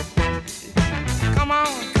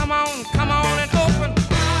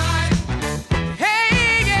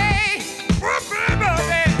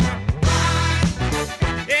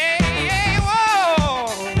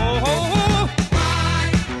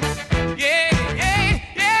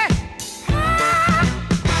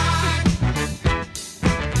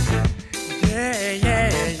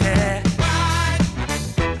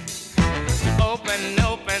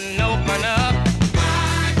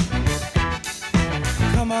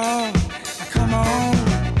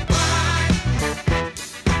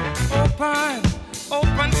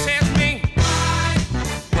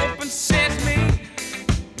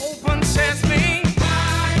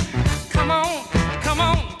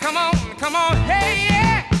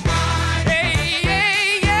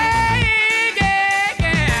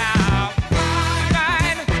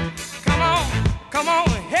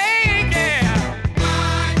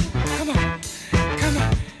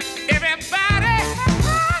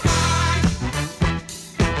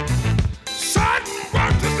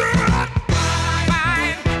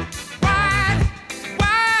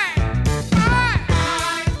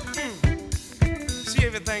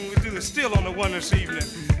 one this evening.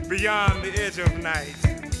 Beyond the edge of night.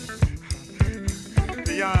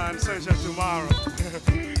 Beyond search of tomorrow.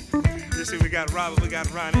 You see, we got Robert, we got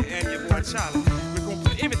Ronnie, and your boy Charlie. We're gonna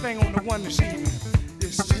put everything on the one this evening.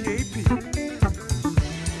 It's GAP. We're gonna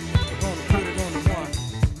put it on the one.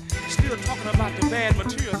 Still talking about the bad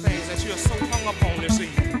material things that you're so hung up on this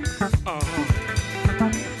evening.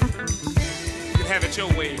 You can have it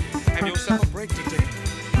your way. Have yourself a break today.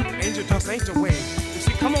 Angel dust ain't the way. You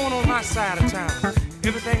see, come on my side of town.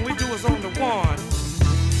 Everything we do is on the one.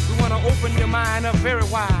 We wanna open your mind up very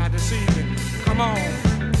wide this evening. Come on.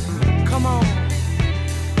 Come on,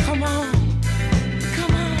 come on,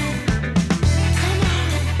 come on, come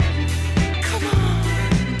on, come on,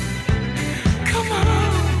 come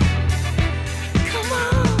on, come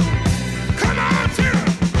on, come on, Tira.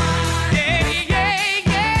 Yeah, yeah,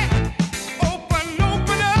 yeah. Open up.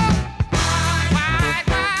 Wide, wide,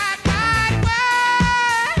 wide, wide.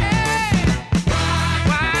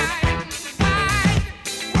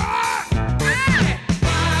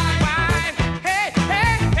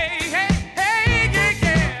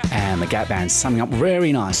 Gap Band summing up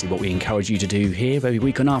very nicely what we encourage you to do here every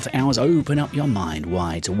week on After Hours. Open up your mind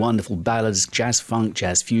wide to wonderful ballads, jazz funk,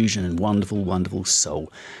 jazz fusion, and wonderful, wonderful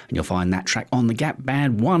soul. And you'll find that track on the Gap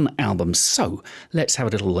Band 1 album. So let's have a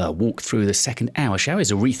little walk through the second hour, shall we?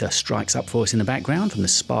 As Aretha strikes up for us in the background from the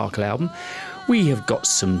Sparkle album. We have got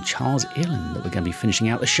some Charles Earland that we're going to be finishing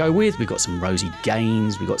out the show with. We've got some Rosie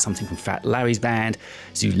Gaines. We've got something from Fat Larry's band,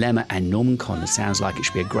 Zulema and Norman Connor. Sounds like it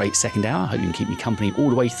should be a great second hour. I hope you can keep me company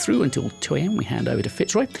all the way through until 2 a.m. We hand over to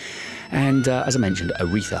Fitzroy. And as I mentioned,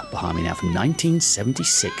 Aretha behind me now from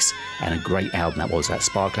 1976. And a great album that was, that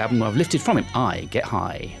Sparkle album. I've lifted from it, I Get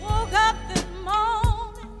High. Woke up this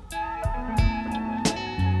morning,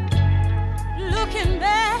 looking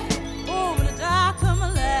back over the dark of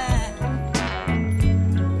my life.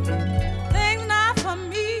 Things not for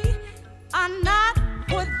me are not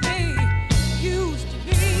what they used to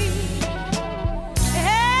be.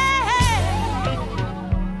 Hey,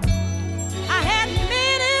 I had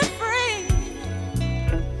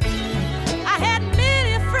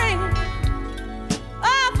many friends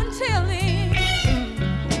up until then.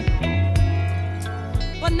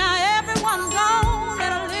 But now everyone's gone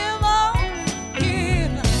and I live on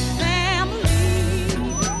in the family.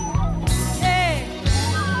 Hey,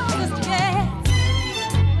 Sister Gas.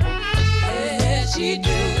 Yeah, she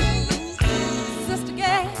do. Sister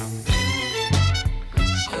Gas.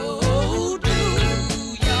 Sure do,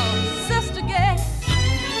 y'all. Sister Gas.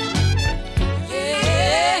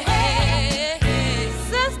 Yeah,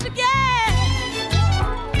 Sister Gas.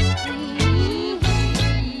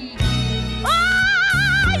 Oh,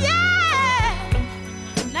 yeah.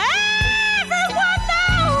 Now everyone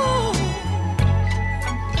knows.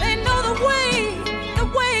 They know the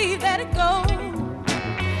way that it goes.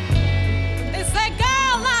 They say,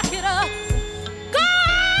 girl, I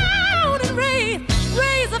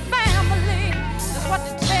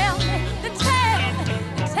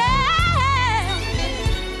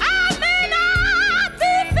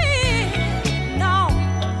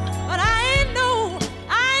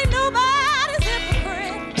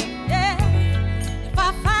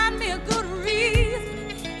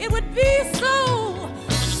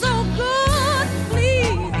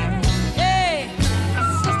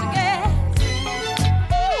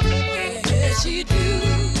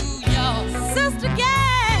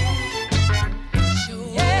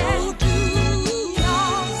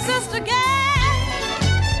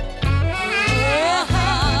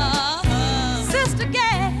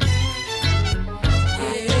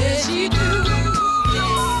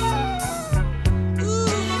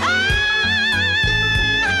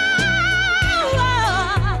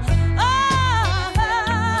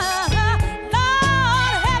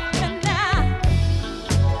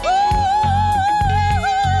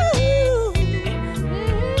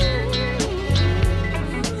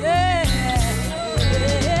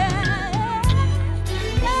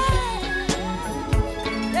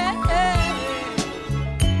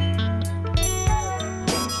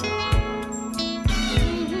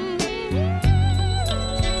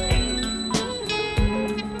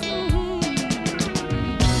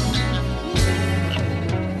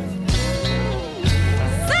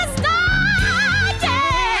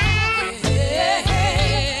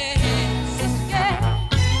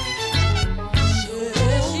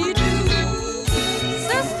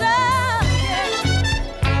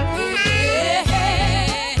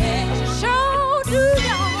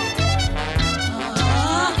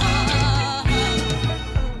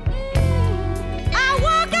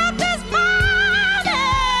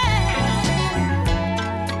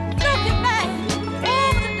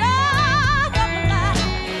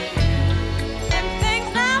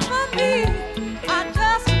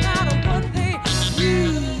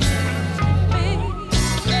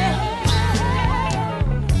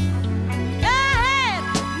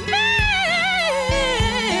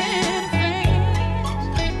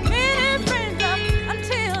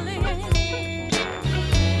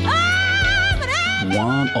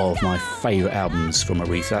one of my favourite albums from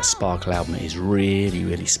Aretha. That Sparkle album is really,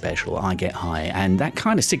 really special. I Get High. And that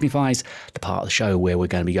kind of signifies the part of the show where we're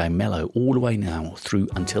going to be going mellow all the way now through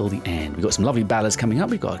until the end. We've got some lovely ballads coming up.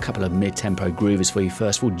 We've got a couple of mid-tempo groovers for you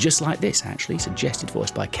first of all, just like this actually, suggested for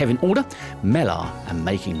us by Kevin Alder, Mellar and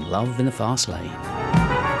Making Love in the Fast Lane.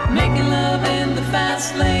 Making love in the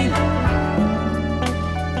fast lane.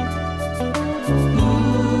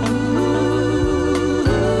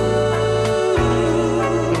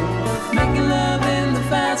 Making love in the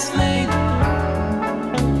fast lane.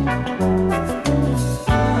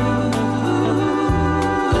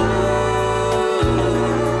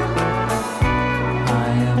 I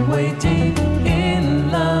am waiting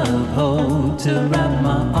in love hole to wrap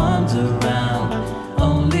my arms around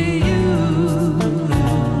only you.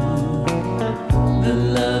 The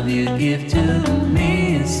love you give to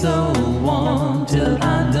me is so warm till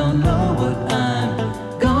I don't know what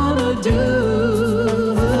I'm gonna do.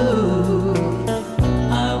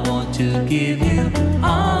 I want to give you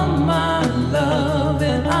all my love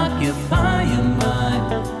and occupy your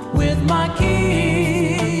mind with my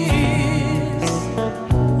kiss.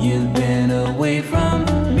 You've been away from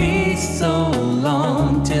me so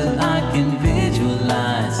long till I can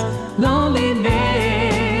visualize loneliness.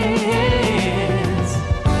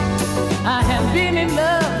 I have been in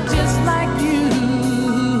love just like you.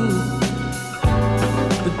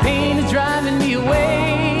 The pain is driving me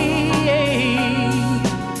away.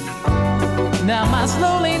 Now my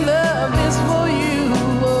slow lane love is for you.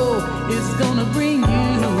 Oh, it's gonna bring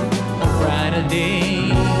you a brighter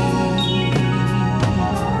day.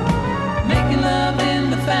 Making love in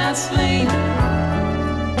the fast lane.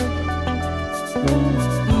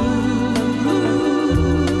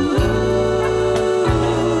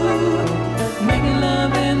 Making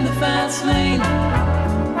love in the fast lane.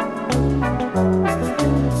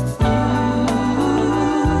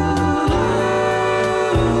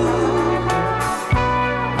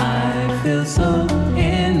 I feel so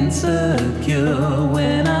insecure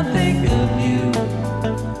when I think of you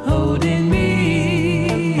holding me.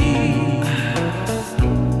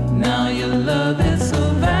 Now your love is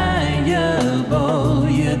so valuable,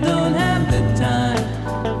 you don't have the time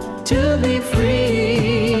to be free.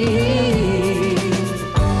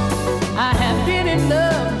 I have been in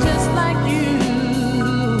love just like you.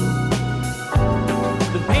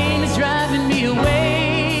 The pain is driving me away.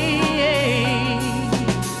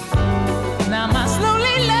 Now my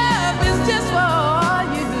slowly love is just for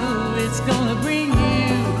you. It's gonna bring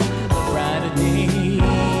you a brighter day.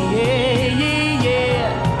 Yeah, yeah,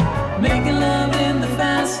 yeah. Making love in the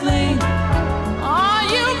fast lane. Are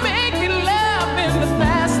you making love in the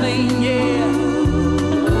fast lane? Yeah.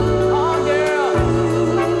 Oh, girl.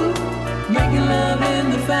 Making love in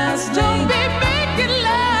the fast lane. Don't be making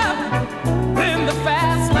love in the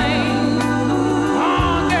fast lane.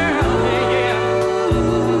 Oh, girl. Yeah, yeah.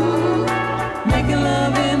 Making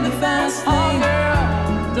love in the fast lane. Oh, girl.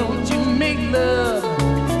 Don't you make love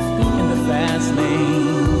in the fast lane.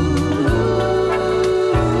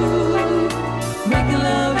 Making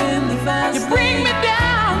love in the fast lane. You bring me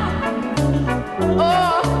down.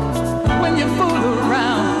 Oh, when you fool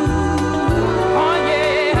around. Oh,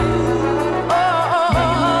 yeah. Oh, oh,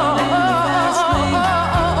 oh, oh, oh, oh,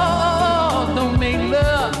 oh, oh. Don't make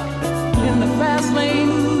love in the fast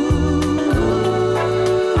lane.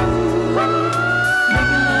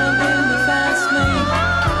 Making love in the fast lane.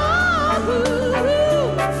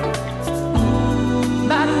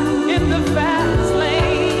 Not in the fast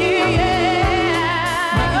lane.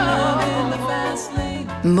 Yeah. Making love in the fast lane.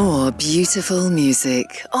 More beautiful music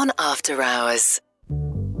on After Hours.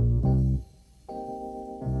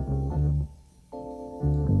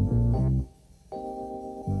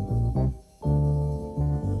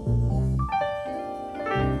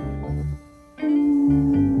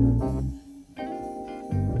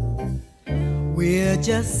 We're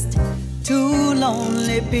just two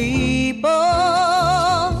lonely people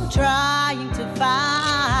trying to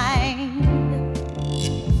find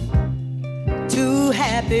two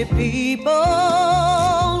happy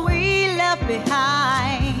people we left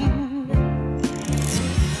behind,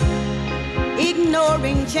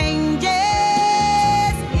 ignoring changes,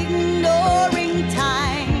 ignoring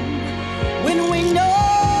time when we know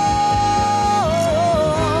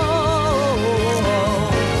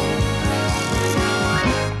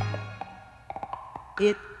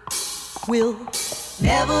it will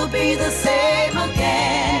never be the same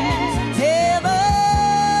again. Never,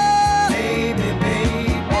 baby,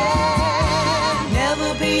 baby, never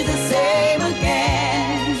be the same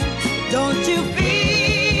again. Don't you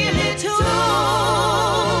feel it too?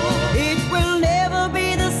 It will never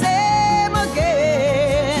be the same again.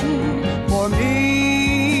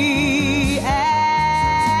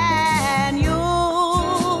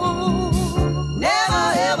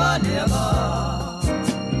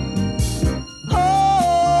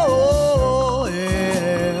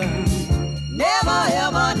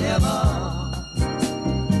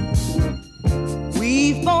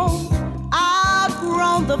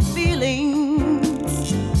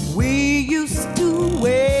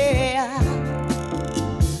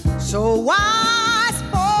 So why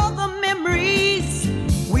spoil the memories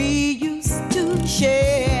we used to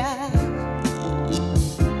share?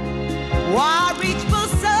 Why reach for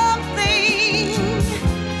something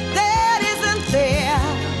that isn't there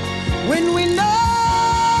when we know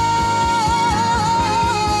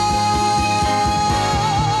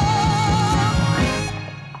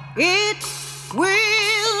it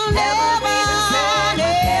will never be the same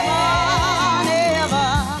again.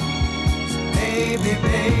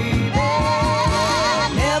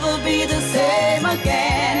 Never be the same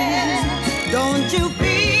again. Don't you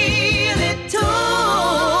feel it too?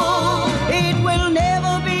 It will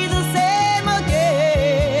never be the same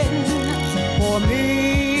again for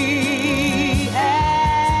me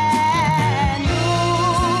and you.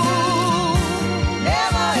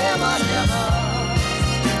 Never, ever, never.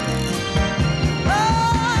 Oh,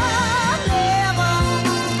 never,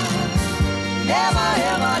 never,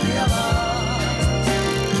 ever, never.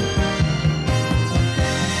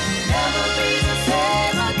 Never be the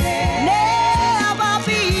same again. Never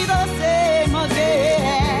be the same again.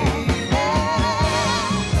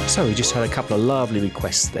 So we just had a couple of lovely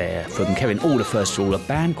requests there from Kevin Alder. First of all, a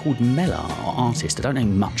band called Mella, our artist. I don't know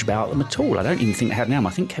much about them at all. I don't even think they had an album. I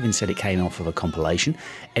think Kevin said it came off of a compilation,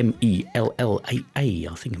 Mellaa, I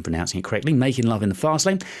think I'm pronouncing it correctly, Making Love in the Fast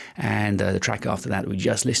Lane. And the track after that we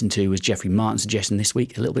just listened to was Jeffrey Martin suggesting this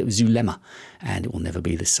week a little bit of Zulema, and It Will Never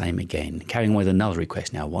Be the Same Again. Carrying on with another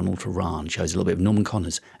request now, One All to Ran, shows a little bit of Norman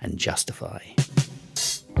Connors and Justify.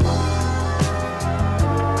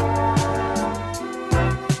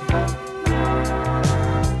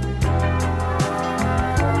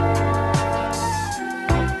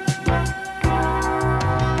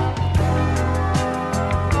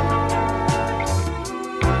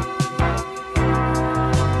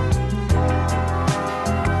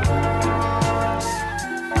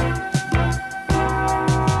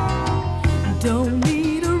 Don't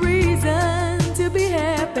need a reason to be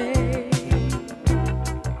happy.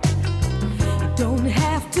 Don't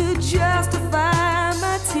have to justify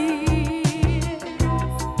my tears.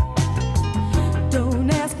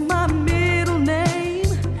 Don't ask my middle name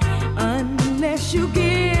unless you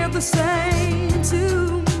give the same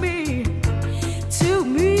to me. To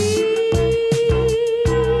me.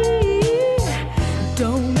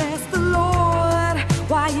 Don't ask the Lord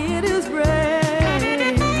why it is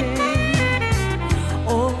raining,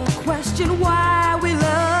 or question why we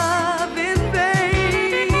love in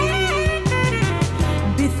vain.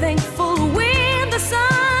 Be thankful when the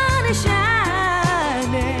sun is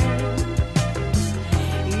shining.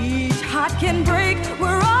 Each heart can break, we're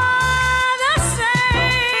all the same.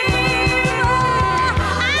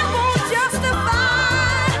 I won't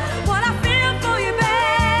justify what I feel for you,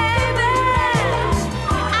 baby.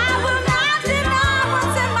 I will not deny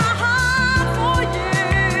what's in my heart for you.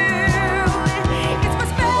 It's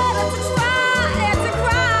much better to try and to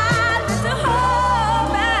cry than to hold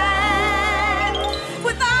back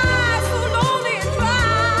with eyes so lonely and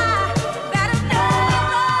dry that it's never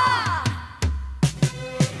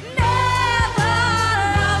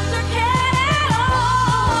loved again at all.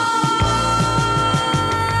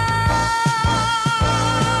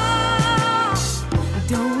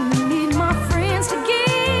 Don't need my friends to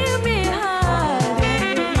give me a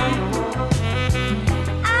heartache.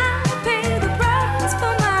 I pay the price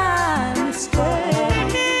for my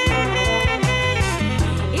mistake.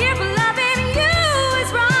 If loving you is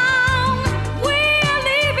wrong, we'll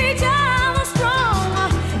leave each other strong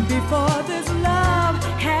before this love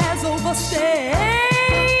has overstayed.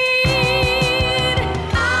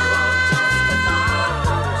 I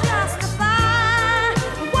won't justify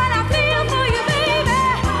what I feel for you, baby.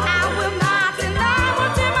 I will not deny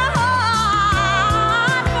what's in my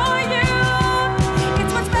heart for you.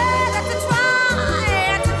 It's much better to try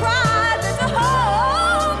and to cry than to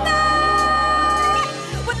hold back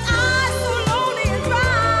with eyes so lonely and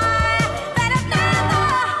dry that it's never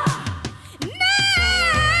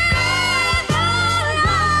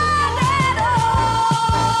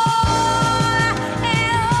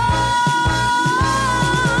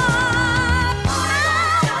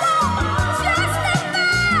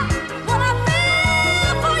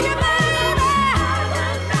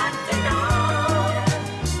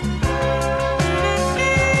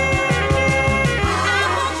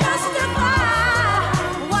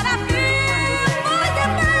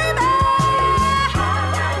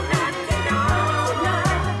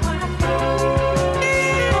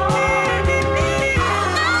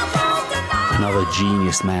Another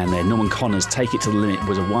genius man there. Norman Connors' Take It to the Limit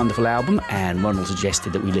was a wonderful album, and Ronald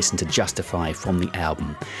suggested that we listen to Justify from the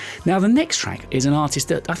album. Now, the next track is an artist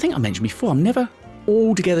that I think I mentioned before. I'm never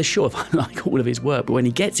altogether sure if I like all of his work, but when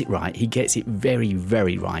he gets it right, he gets it very,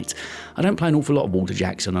 very right. I don't play an awful lot of Walter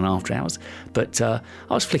Jackson on After Hours, but I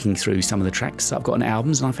was flicking through some of the tracks I've got on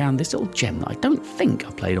albums and I found this little gem that I don't think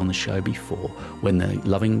I played on the show before, When the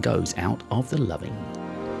Loving Goes Out of the Loving.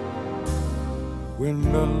 When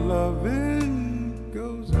the loving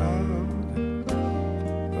goes out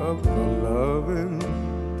of the loving,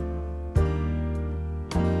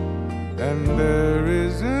 and there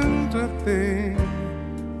isn't a thing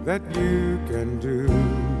that you can do.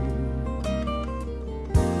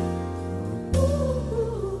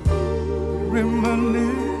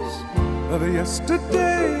 Reminisce of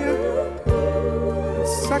yesterday and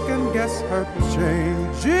second guess her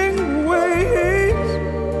changing ways,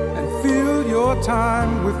 and fill your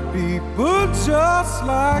time with people just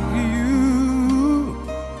like you.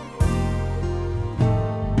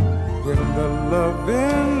 When the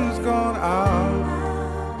loving's gone out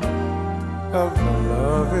of the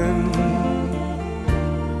loving,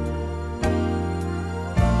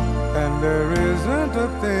 and there isn't a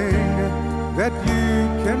thing that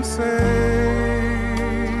you can say.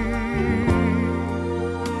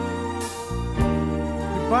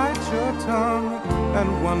 You bite your tongue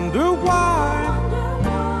and wonder why,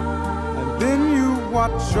 and then you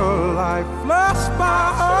watch your life flash by,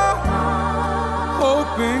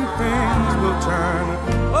 hoping things will turn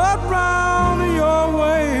around your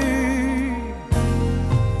way.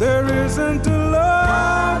 There isn't a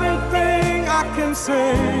loving thing I can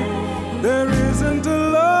say. There isn't a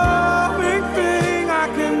loving thing I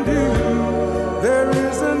can do. There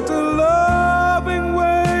isn't a loving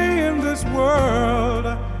way in this world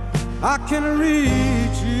I can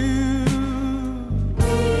reach you.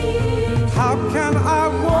 How can I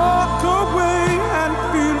walk away and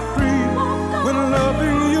feel free when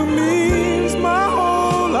loving you means my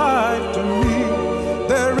whole life to me?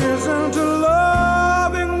 There isn't a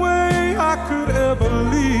loving way I could ever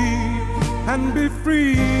leave and be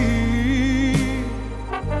free.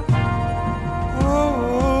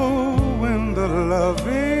 Oh, when the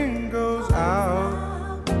loving goes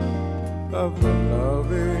out of the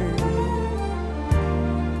loving,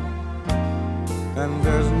 and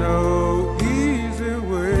there's no easy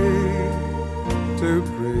way to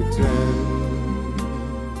pretend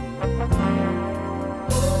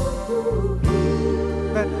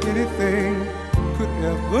that anything could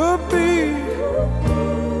ever be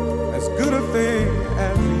as good a thing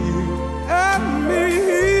as you and me.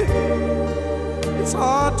 It's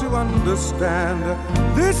hard to understand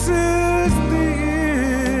this is the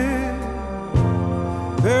end.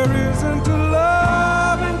 There isn't a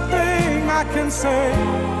loving thing I can say.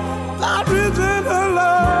 There isn't a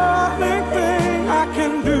loving thing I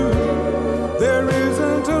can do. There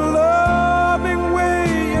isn't a loving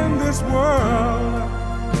way in this world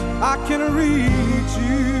I can reach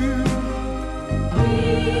you.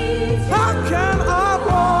 How can I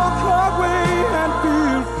walk away and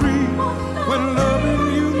feel free when loving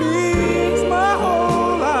you means my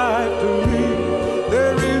whole life to me?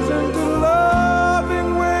 There isn't a loving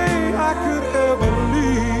way I could ever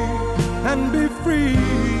live and be free.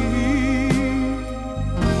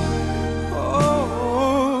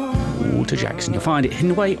 Walter Jackson. You'll find it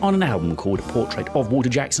hidden away on an album called A Portrait of Walter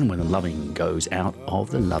Jackson, When the Loving Goes Out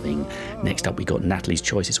of the Loving. Next up, we got Natalie's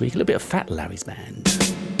Choice this week, a little bit of Fat Larry's Band.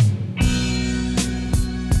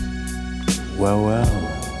 Well, well.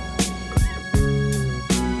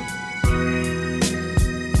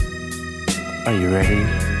 Are you ready?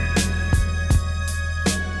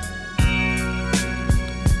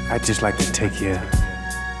 I'd just like to take you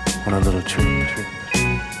on a little trip.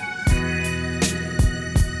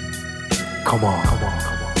 Come on, come on,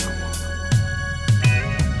 come on, come on.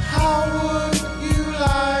 How would you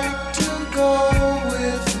like to go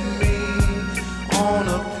with me on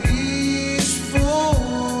a peaceful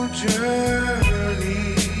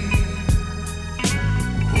journey?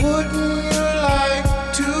 Wouldn't you like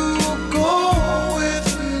to go with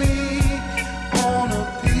me on a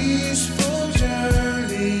peaceful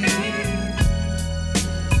journey?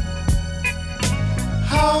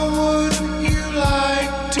 How would you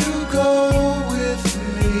like to go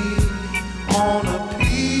on a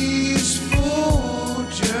peaceful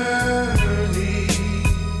journey?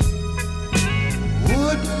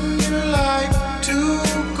 Wouldn't you like to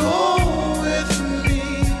go with me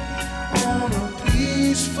on a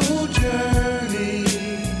peaceful journey?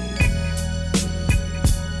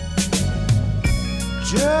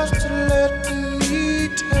 Just let me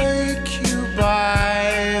take you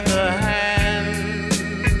by the hand.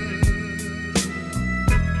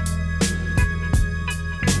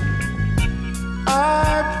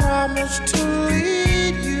 I promise to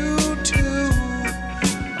lead you to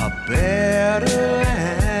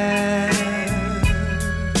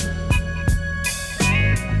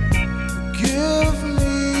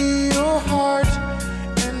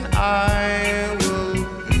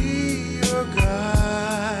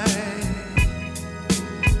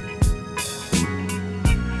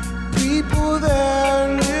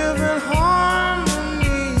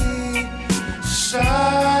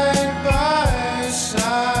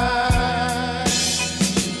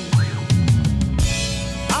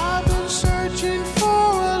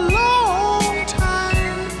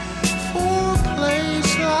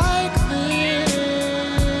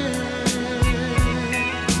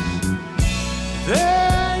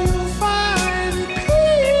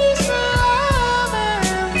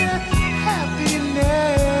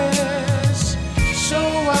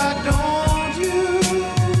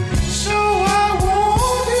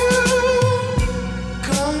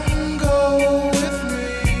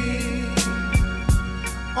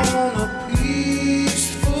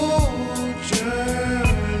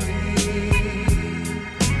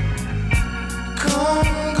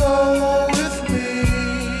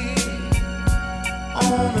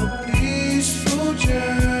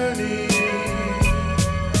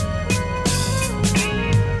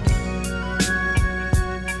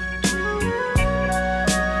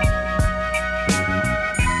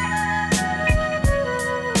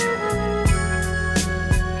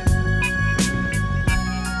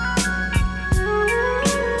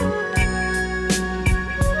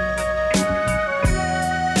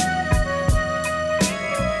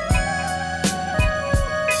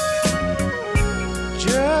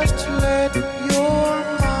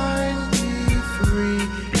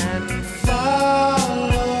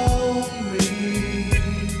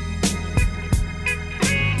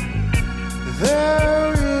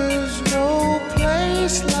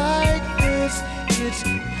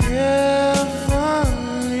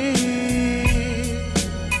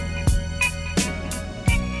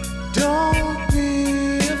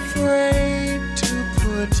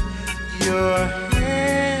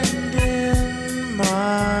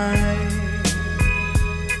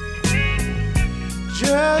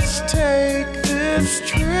Just take this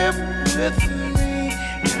trip with me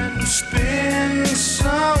and spend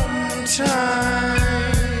some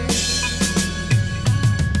time.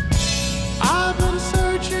 I've been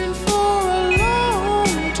searching for a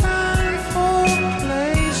long time for a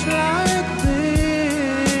place like this.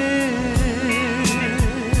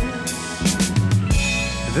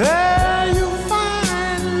 There you'll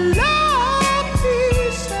find love,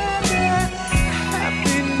 peace, and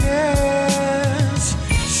happiness.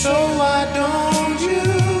 So why don't you,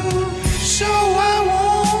 so I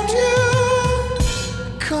won't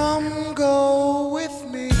you come go with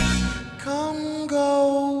me, come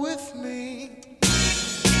go with me.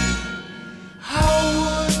 How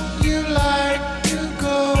would you like to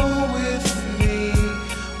go with me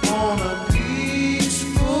on a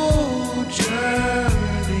peaceful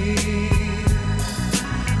journey?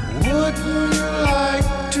 Wouldn't you like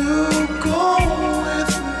to go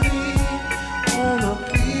with me on a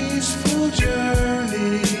peaceful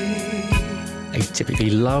journey? A typically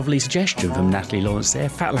lovely suggestion from Natalie Lawrence there,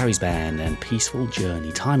 Fat Larry's Band and Peaceful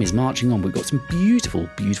Journey. Time is marching on. We've got some beautiful,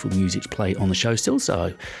 beautiful music to play on the show still,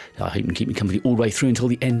 so I hope you can keep me company all the way through until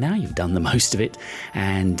the end now. You've done the most of it.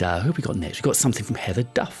 And who have we got next? We've got something from Heather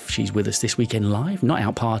Duff. She's with us this weekend live, not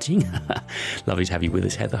out partying. Lovely to have you with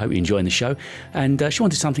us, Heather. Hope you're enjoying the show. And she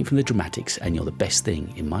wanted something from the Dramatics, and You're the Best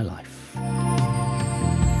Thing in My Life.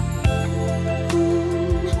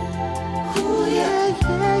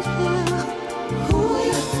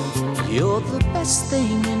 You're the best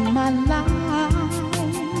thing in my life.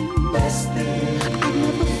 Best thing. I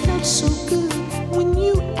never felt so good when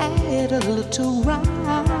you add a little rhyme.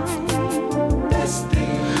 Best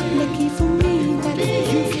thing. Lucky for me that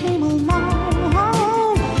you came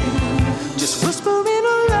along. Just whispering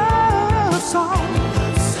a love song.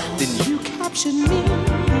 Then you captured me.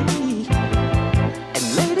 And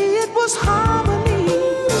lady, it was harmony.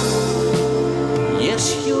 Yes,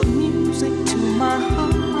 your music to my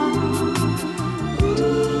heart.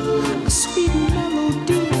 A sweet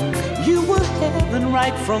melody, you were heaven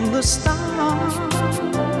right from the start.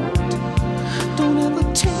 Don't ever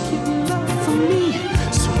take your love from me,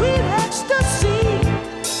 sweet ecstasy.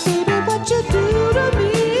 Baby, what you do to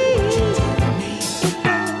me, it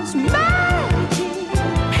was magic.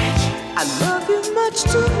 I love you much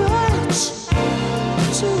too much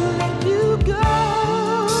to let you go.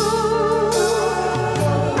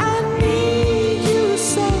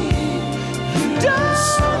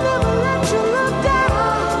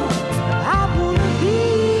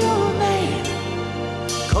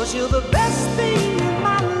 You're the best thing in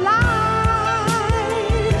my life.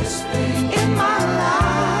 Best thing in my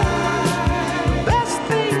life. Best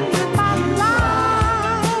thing in my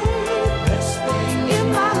life. Best thing in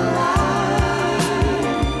my life.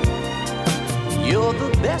 You're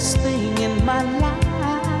the best thing in my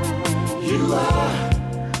life. You are.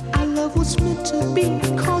 I love what's meant to be,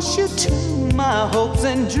 'cause you turn my hopes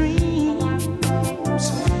and dreams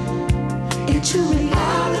into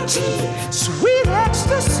reality. Sweet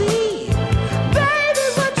ecstasy, baby,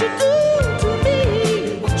 what you do to me,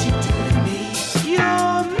 what you do to me,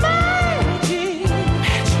 you're magic,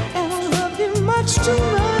 and I love you much too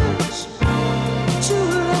much to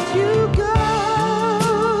let you go.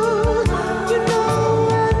 You know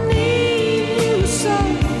I need you so.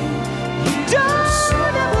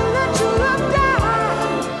 Don't ever let your love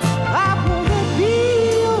die. I wanna be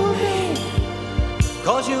your man,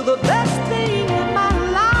 'cause you're the best thing in my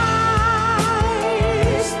life.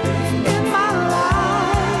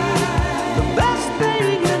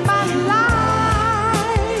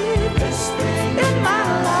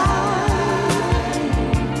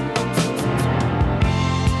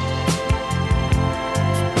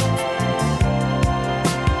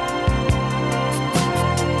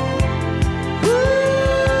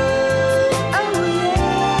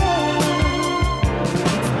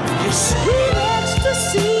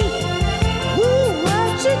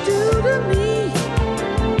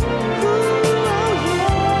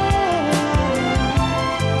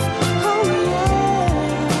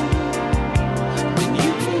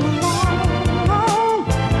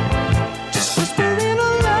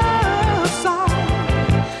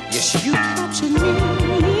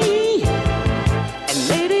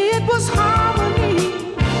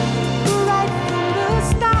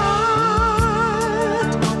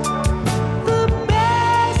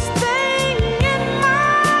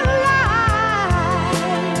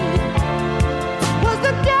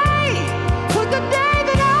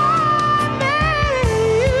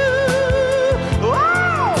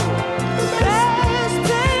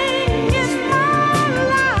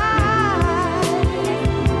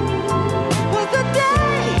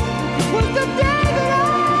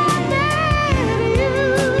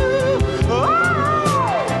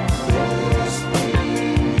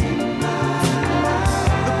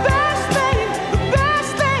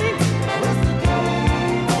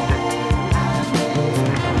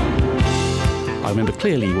 remember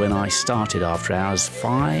clearly when I started After Hours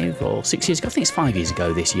 5 or 6 years ago. I think it's 5 years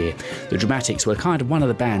ago this year. The Dramatics were kind of one of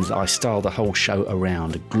the bands that I styled the whole show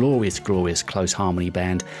around. A glorious, glorious close harmony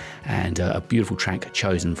band, and a beautiful track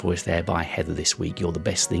chosen for us there by Heather this week. You're the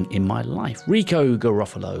best thing in my life. Rico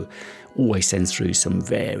Garofalo always sends through some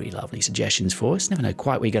very lovely suggestions for us. Never know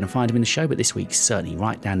quite where you're going to find him in the show, but this week certainly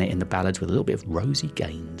right down there in the ballads with a little bit of Rosie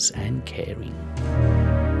Gaines and Caring.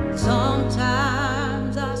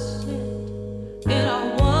 Sometimes I sit and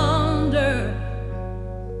I wonder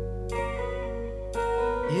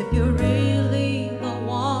if you're really the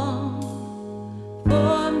one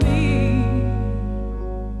for me,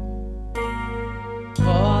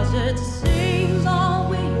 'cause it seems all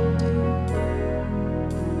we do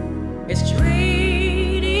is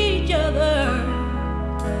treat each other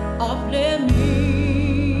awfully mean.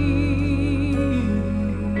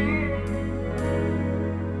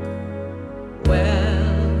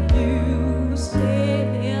 Well, you say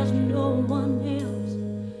there's no one else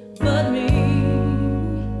but me.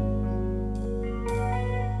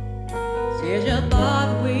 Said you thought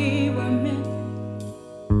we were meant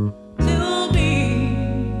to be.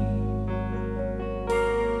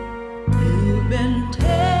 You've been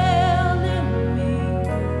telling me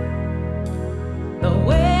the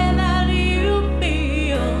way that you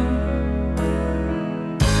feel.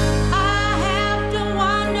 I have to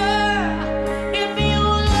wonder if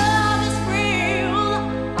your love is real.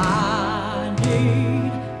 I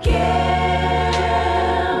need caring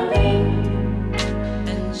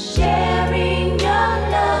and sharing your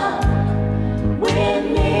love with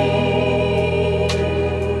me.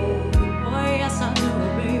 Oh yes, I do,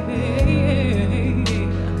 baby.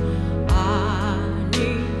 I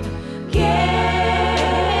need caring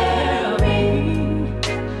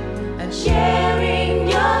and sharing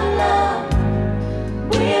your love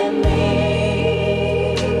with me.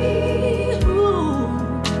 Ooh.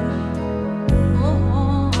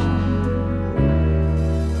 Oh.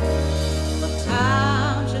 The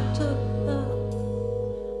times you took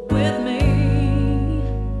with me,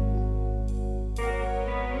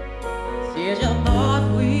 said you thought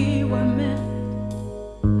we were meant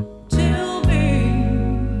to be,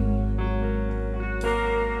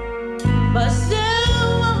 but still,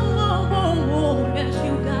 yes,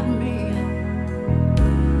 you got me.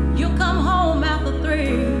 You come home after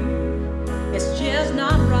 3, it's just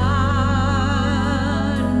not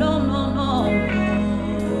right. No, no, no.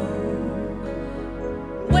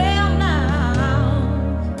 Well, now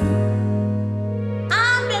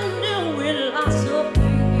I've been doing lots of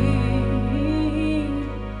things,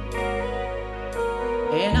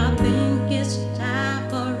 and I think it's time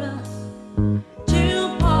for us to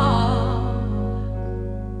part.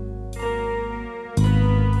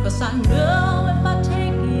 'Cause I know if I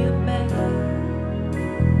take you back,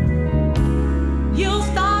 you'll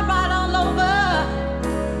stop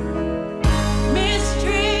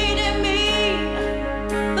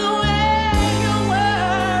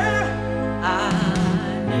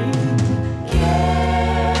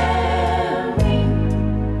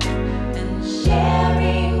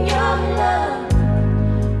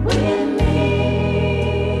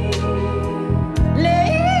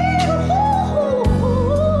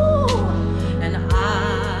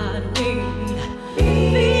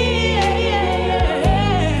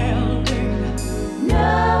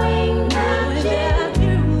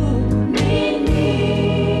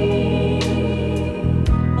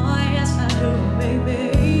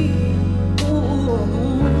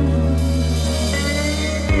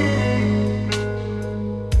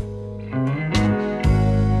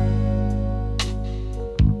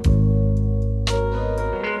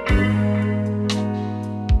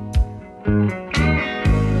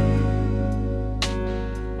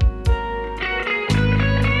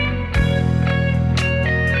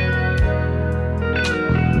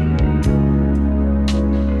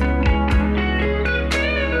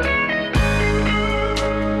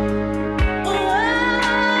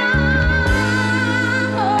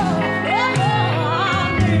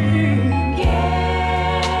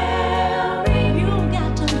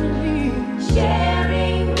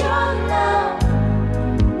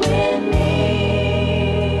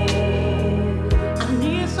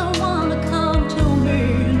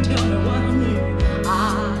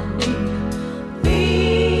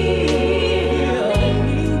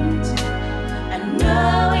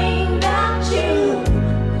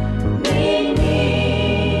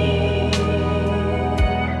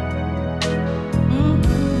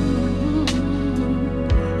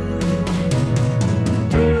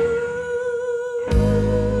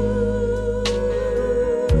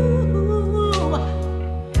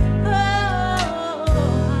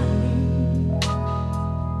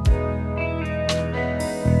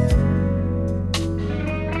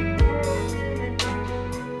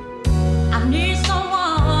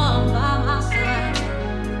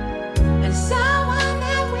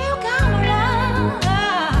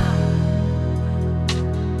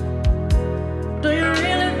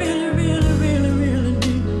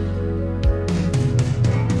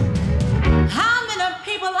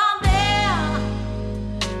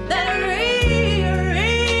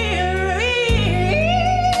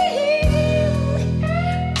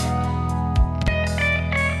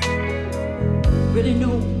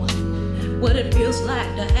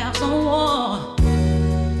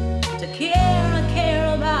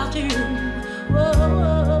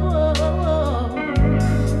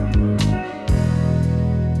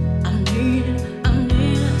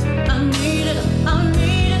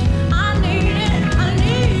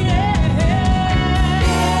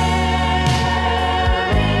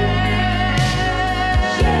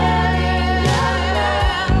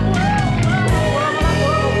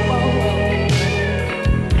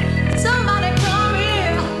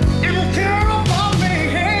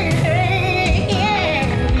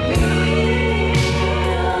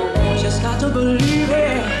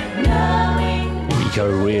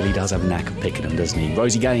really does have a knack of picking them, doesn't he?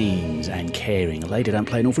 Rosie Gaines and Caring, a lady I don't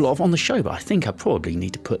play an awful lot of on the show, but I think I probably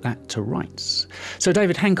need to put that to rights. So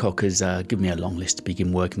David Hancock has given me a long list to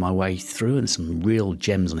begin working my way through, and some real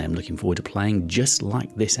gems on there I'm looking forward to playing, just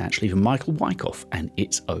like this actually from Michael Wyckoff and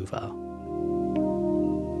It's Over.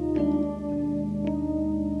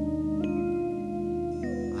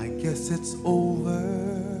 I guess it's over.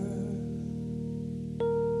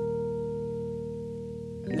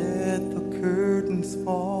 Let the curtains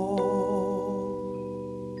fall.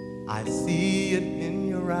 I see it in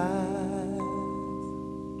your eyes.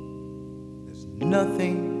 There's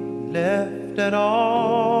nothing left at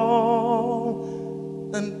all.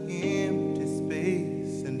 An empty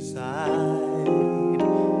space inside.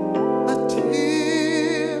 A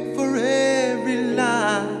tear for every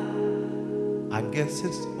line. I guess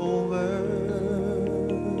it's over.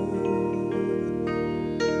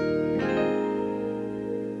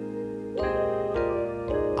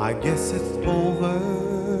 I guess it's over.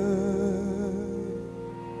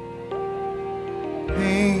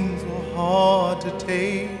 Pains were hard to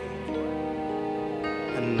take,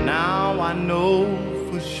 and now I know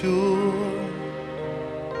for sure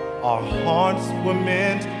our hearts were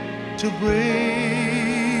meant to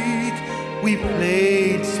break. We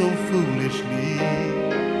played so foolishly,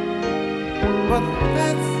 but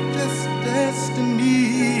that's just destiny.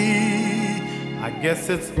 I guess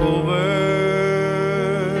it's over.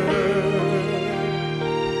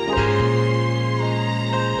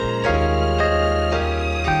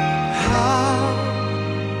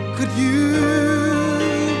 You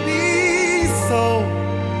be so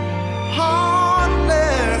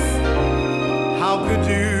heartless. How could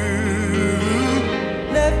you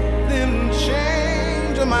let them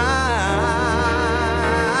change your mind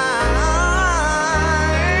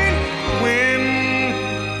when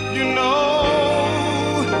you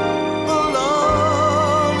know the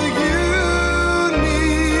love you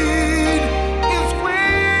need is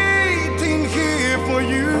waiting here for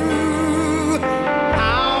you?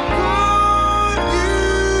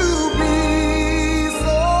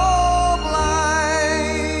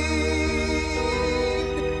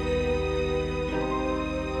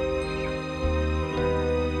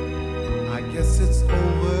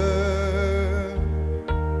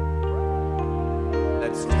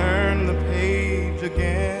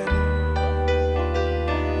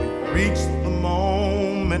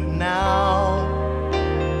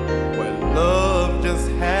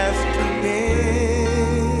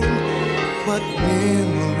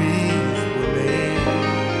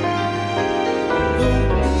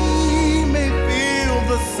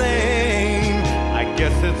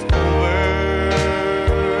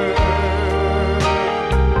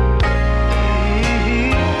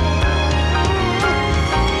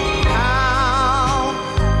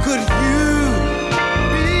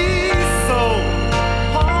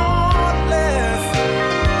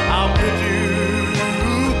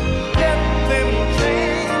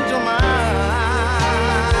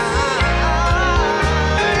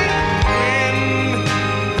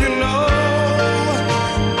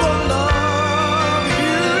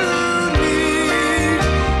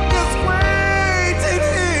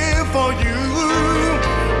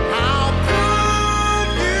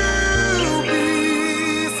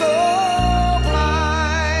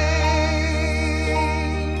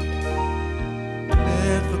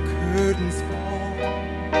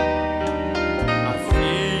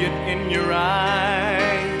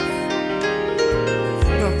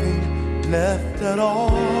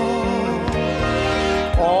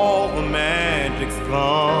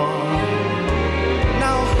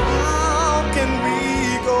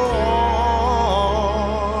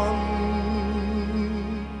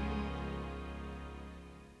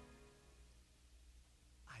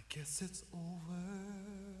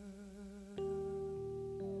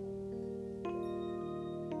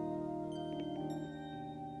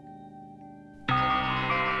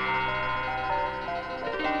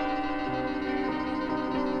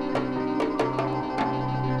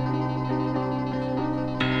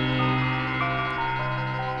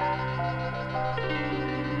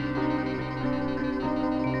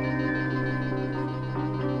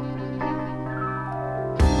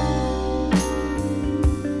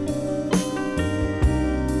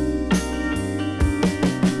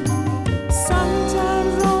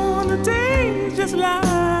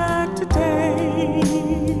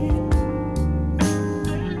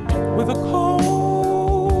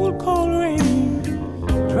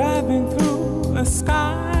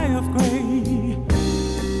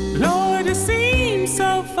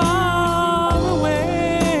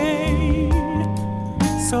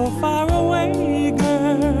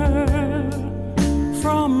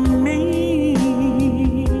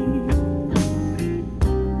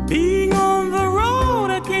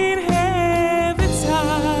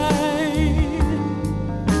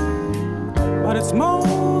 it's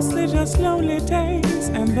mostly just lonely days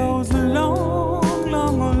and those long,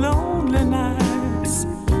 long, lonely nights.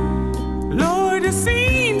 Lord, it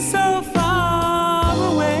seems so far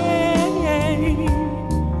away,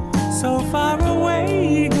 so far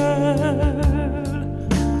away, girl,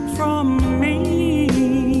 from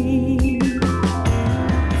me.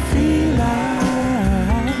 Feel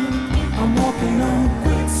like I'm walking on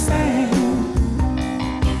quicksand.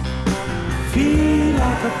 Feel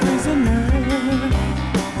like a prisoner,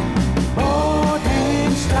 both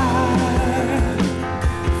hands tied.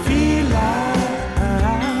 Feel like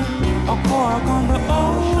a cork on the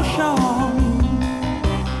ocean,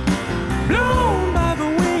 blown by the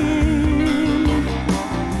wind,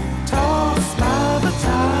 tossed by the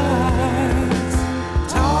tides,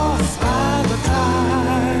 tossed by the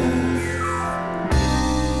tides.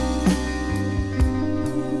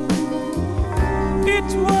 It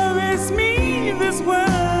worries me, this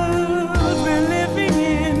world we're living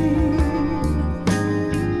in.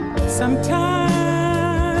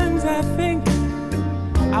 Sometimes I think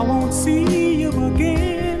I won't see you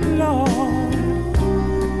again, Lord.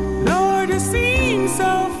 Lord, it seems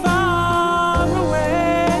so far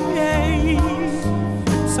away,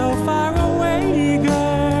 so far away,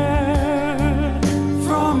 girl,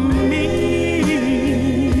 from me.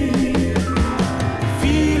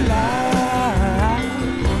 Feel like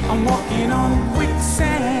I'm walking on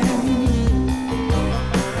quicksand.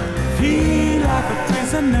 Feel like a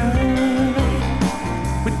prisoner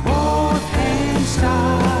with both hands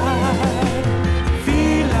tied.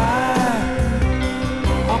 Feel like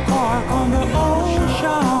a cork on the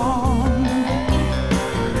ocean,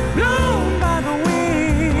 blown by the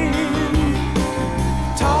wind,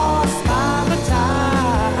 tossed by the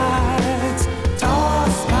tides,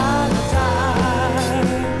 tossed by the tides.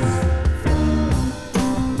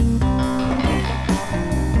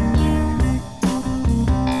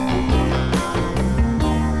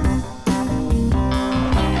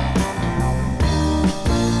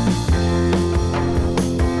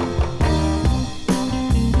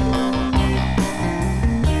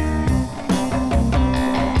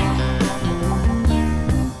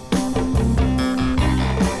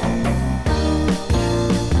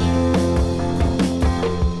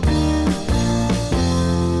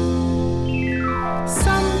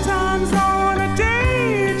 Sometimes on a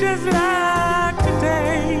day just like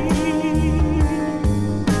today,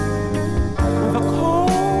 with a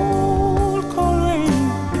cold, cold rain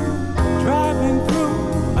driving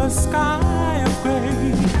through a sky of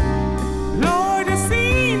gray. Lord, it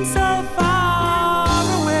seems so far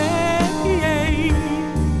away,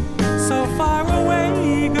 so far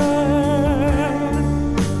away, girl,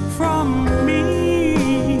 from me.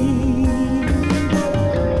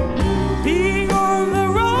 Being on the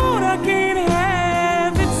road, I can't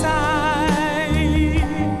have its sight,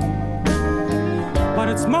 but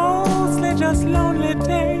it's mostly just lonely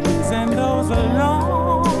days and those are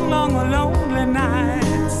long, long, lonely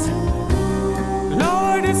nights.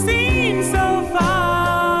 Lord, it seems so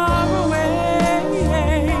far away,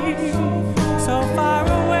 so far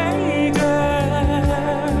away,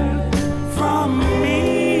 girl, from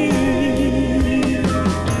me.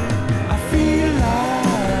 I feel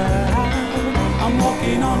like I'm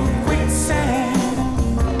walking on quicksand.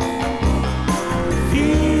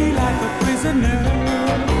 Feel like a prisoner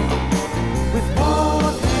with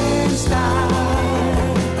both hands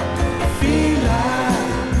tied. Feel like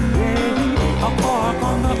a cork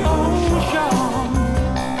on the ocean,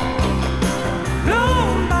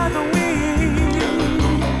 blown by the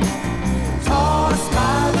wind, tossed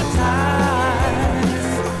by the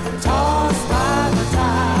tides, tossed by the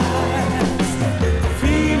tides.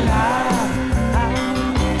 Feel like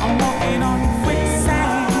I'm walking on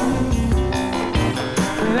quicksand.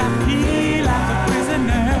 Well, I feel like a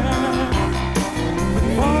prisoner with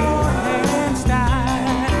both hands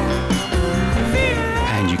tied.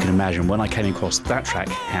 And you can imagine when I came across that track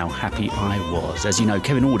how happy I was. As you know,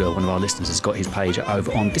 Kevin Alder, one of our listeners, has got his page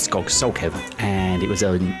over on Discogs, Soul Kev, and it was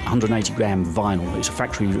a 180 gram vinyl. It was a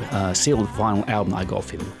factory sealed vinyl album that I got off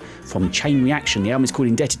him from Chain Reaction. The album is called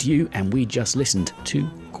Indebted to You, and we just listened to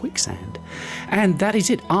Quicksand. And that is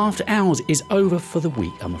it. After Hours is over for the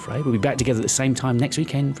week, I'm afraid. We'll be back together at the same time next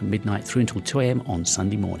weekend from midnight through until 2 a.m. on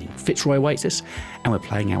Sunday morning. Fitzroy awaits us, and we're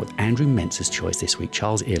playing out with Andrew Mentz's choice this week,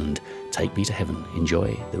 Charles Earland, Take Me to Heaven.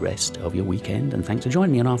 Enjoy the rest of your weekend, and thanks for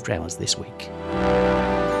joining me on After Hours this week.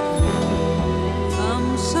 I'm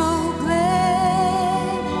so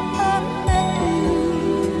glad I met you.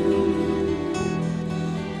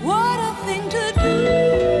 What a thing to do,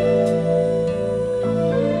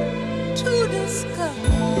 to discover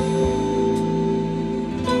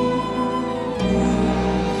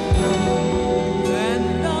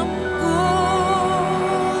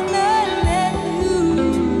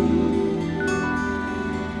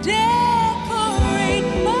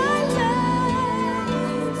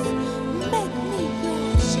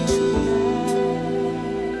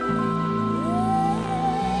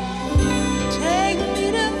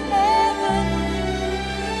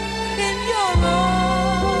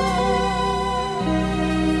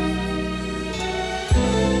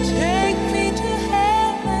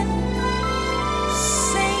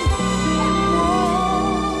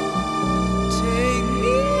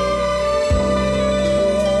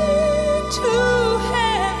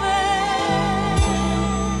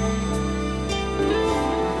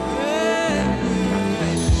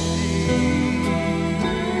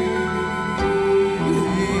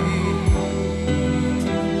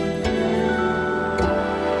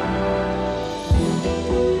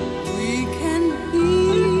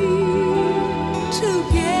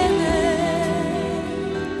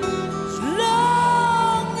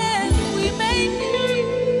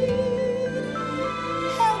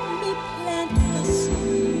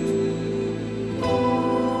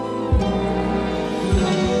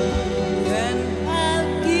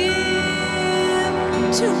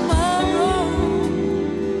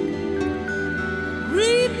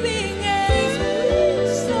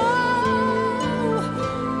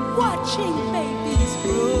watching babies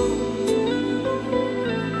grow.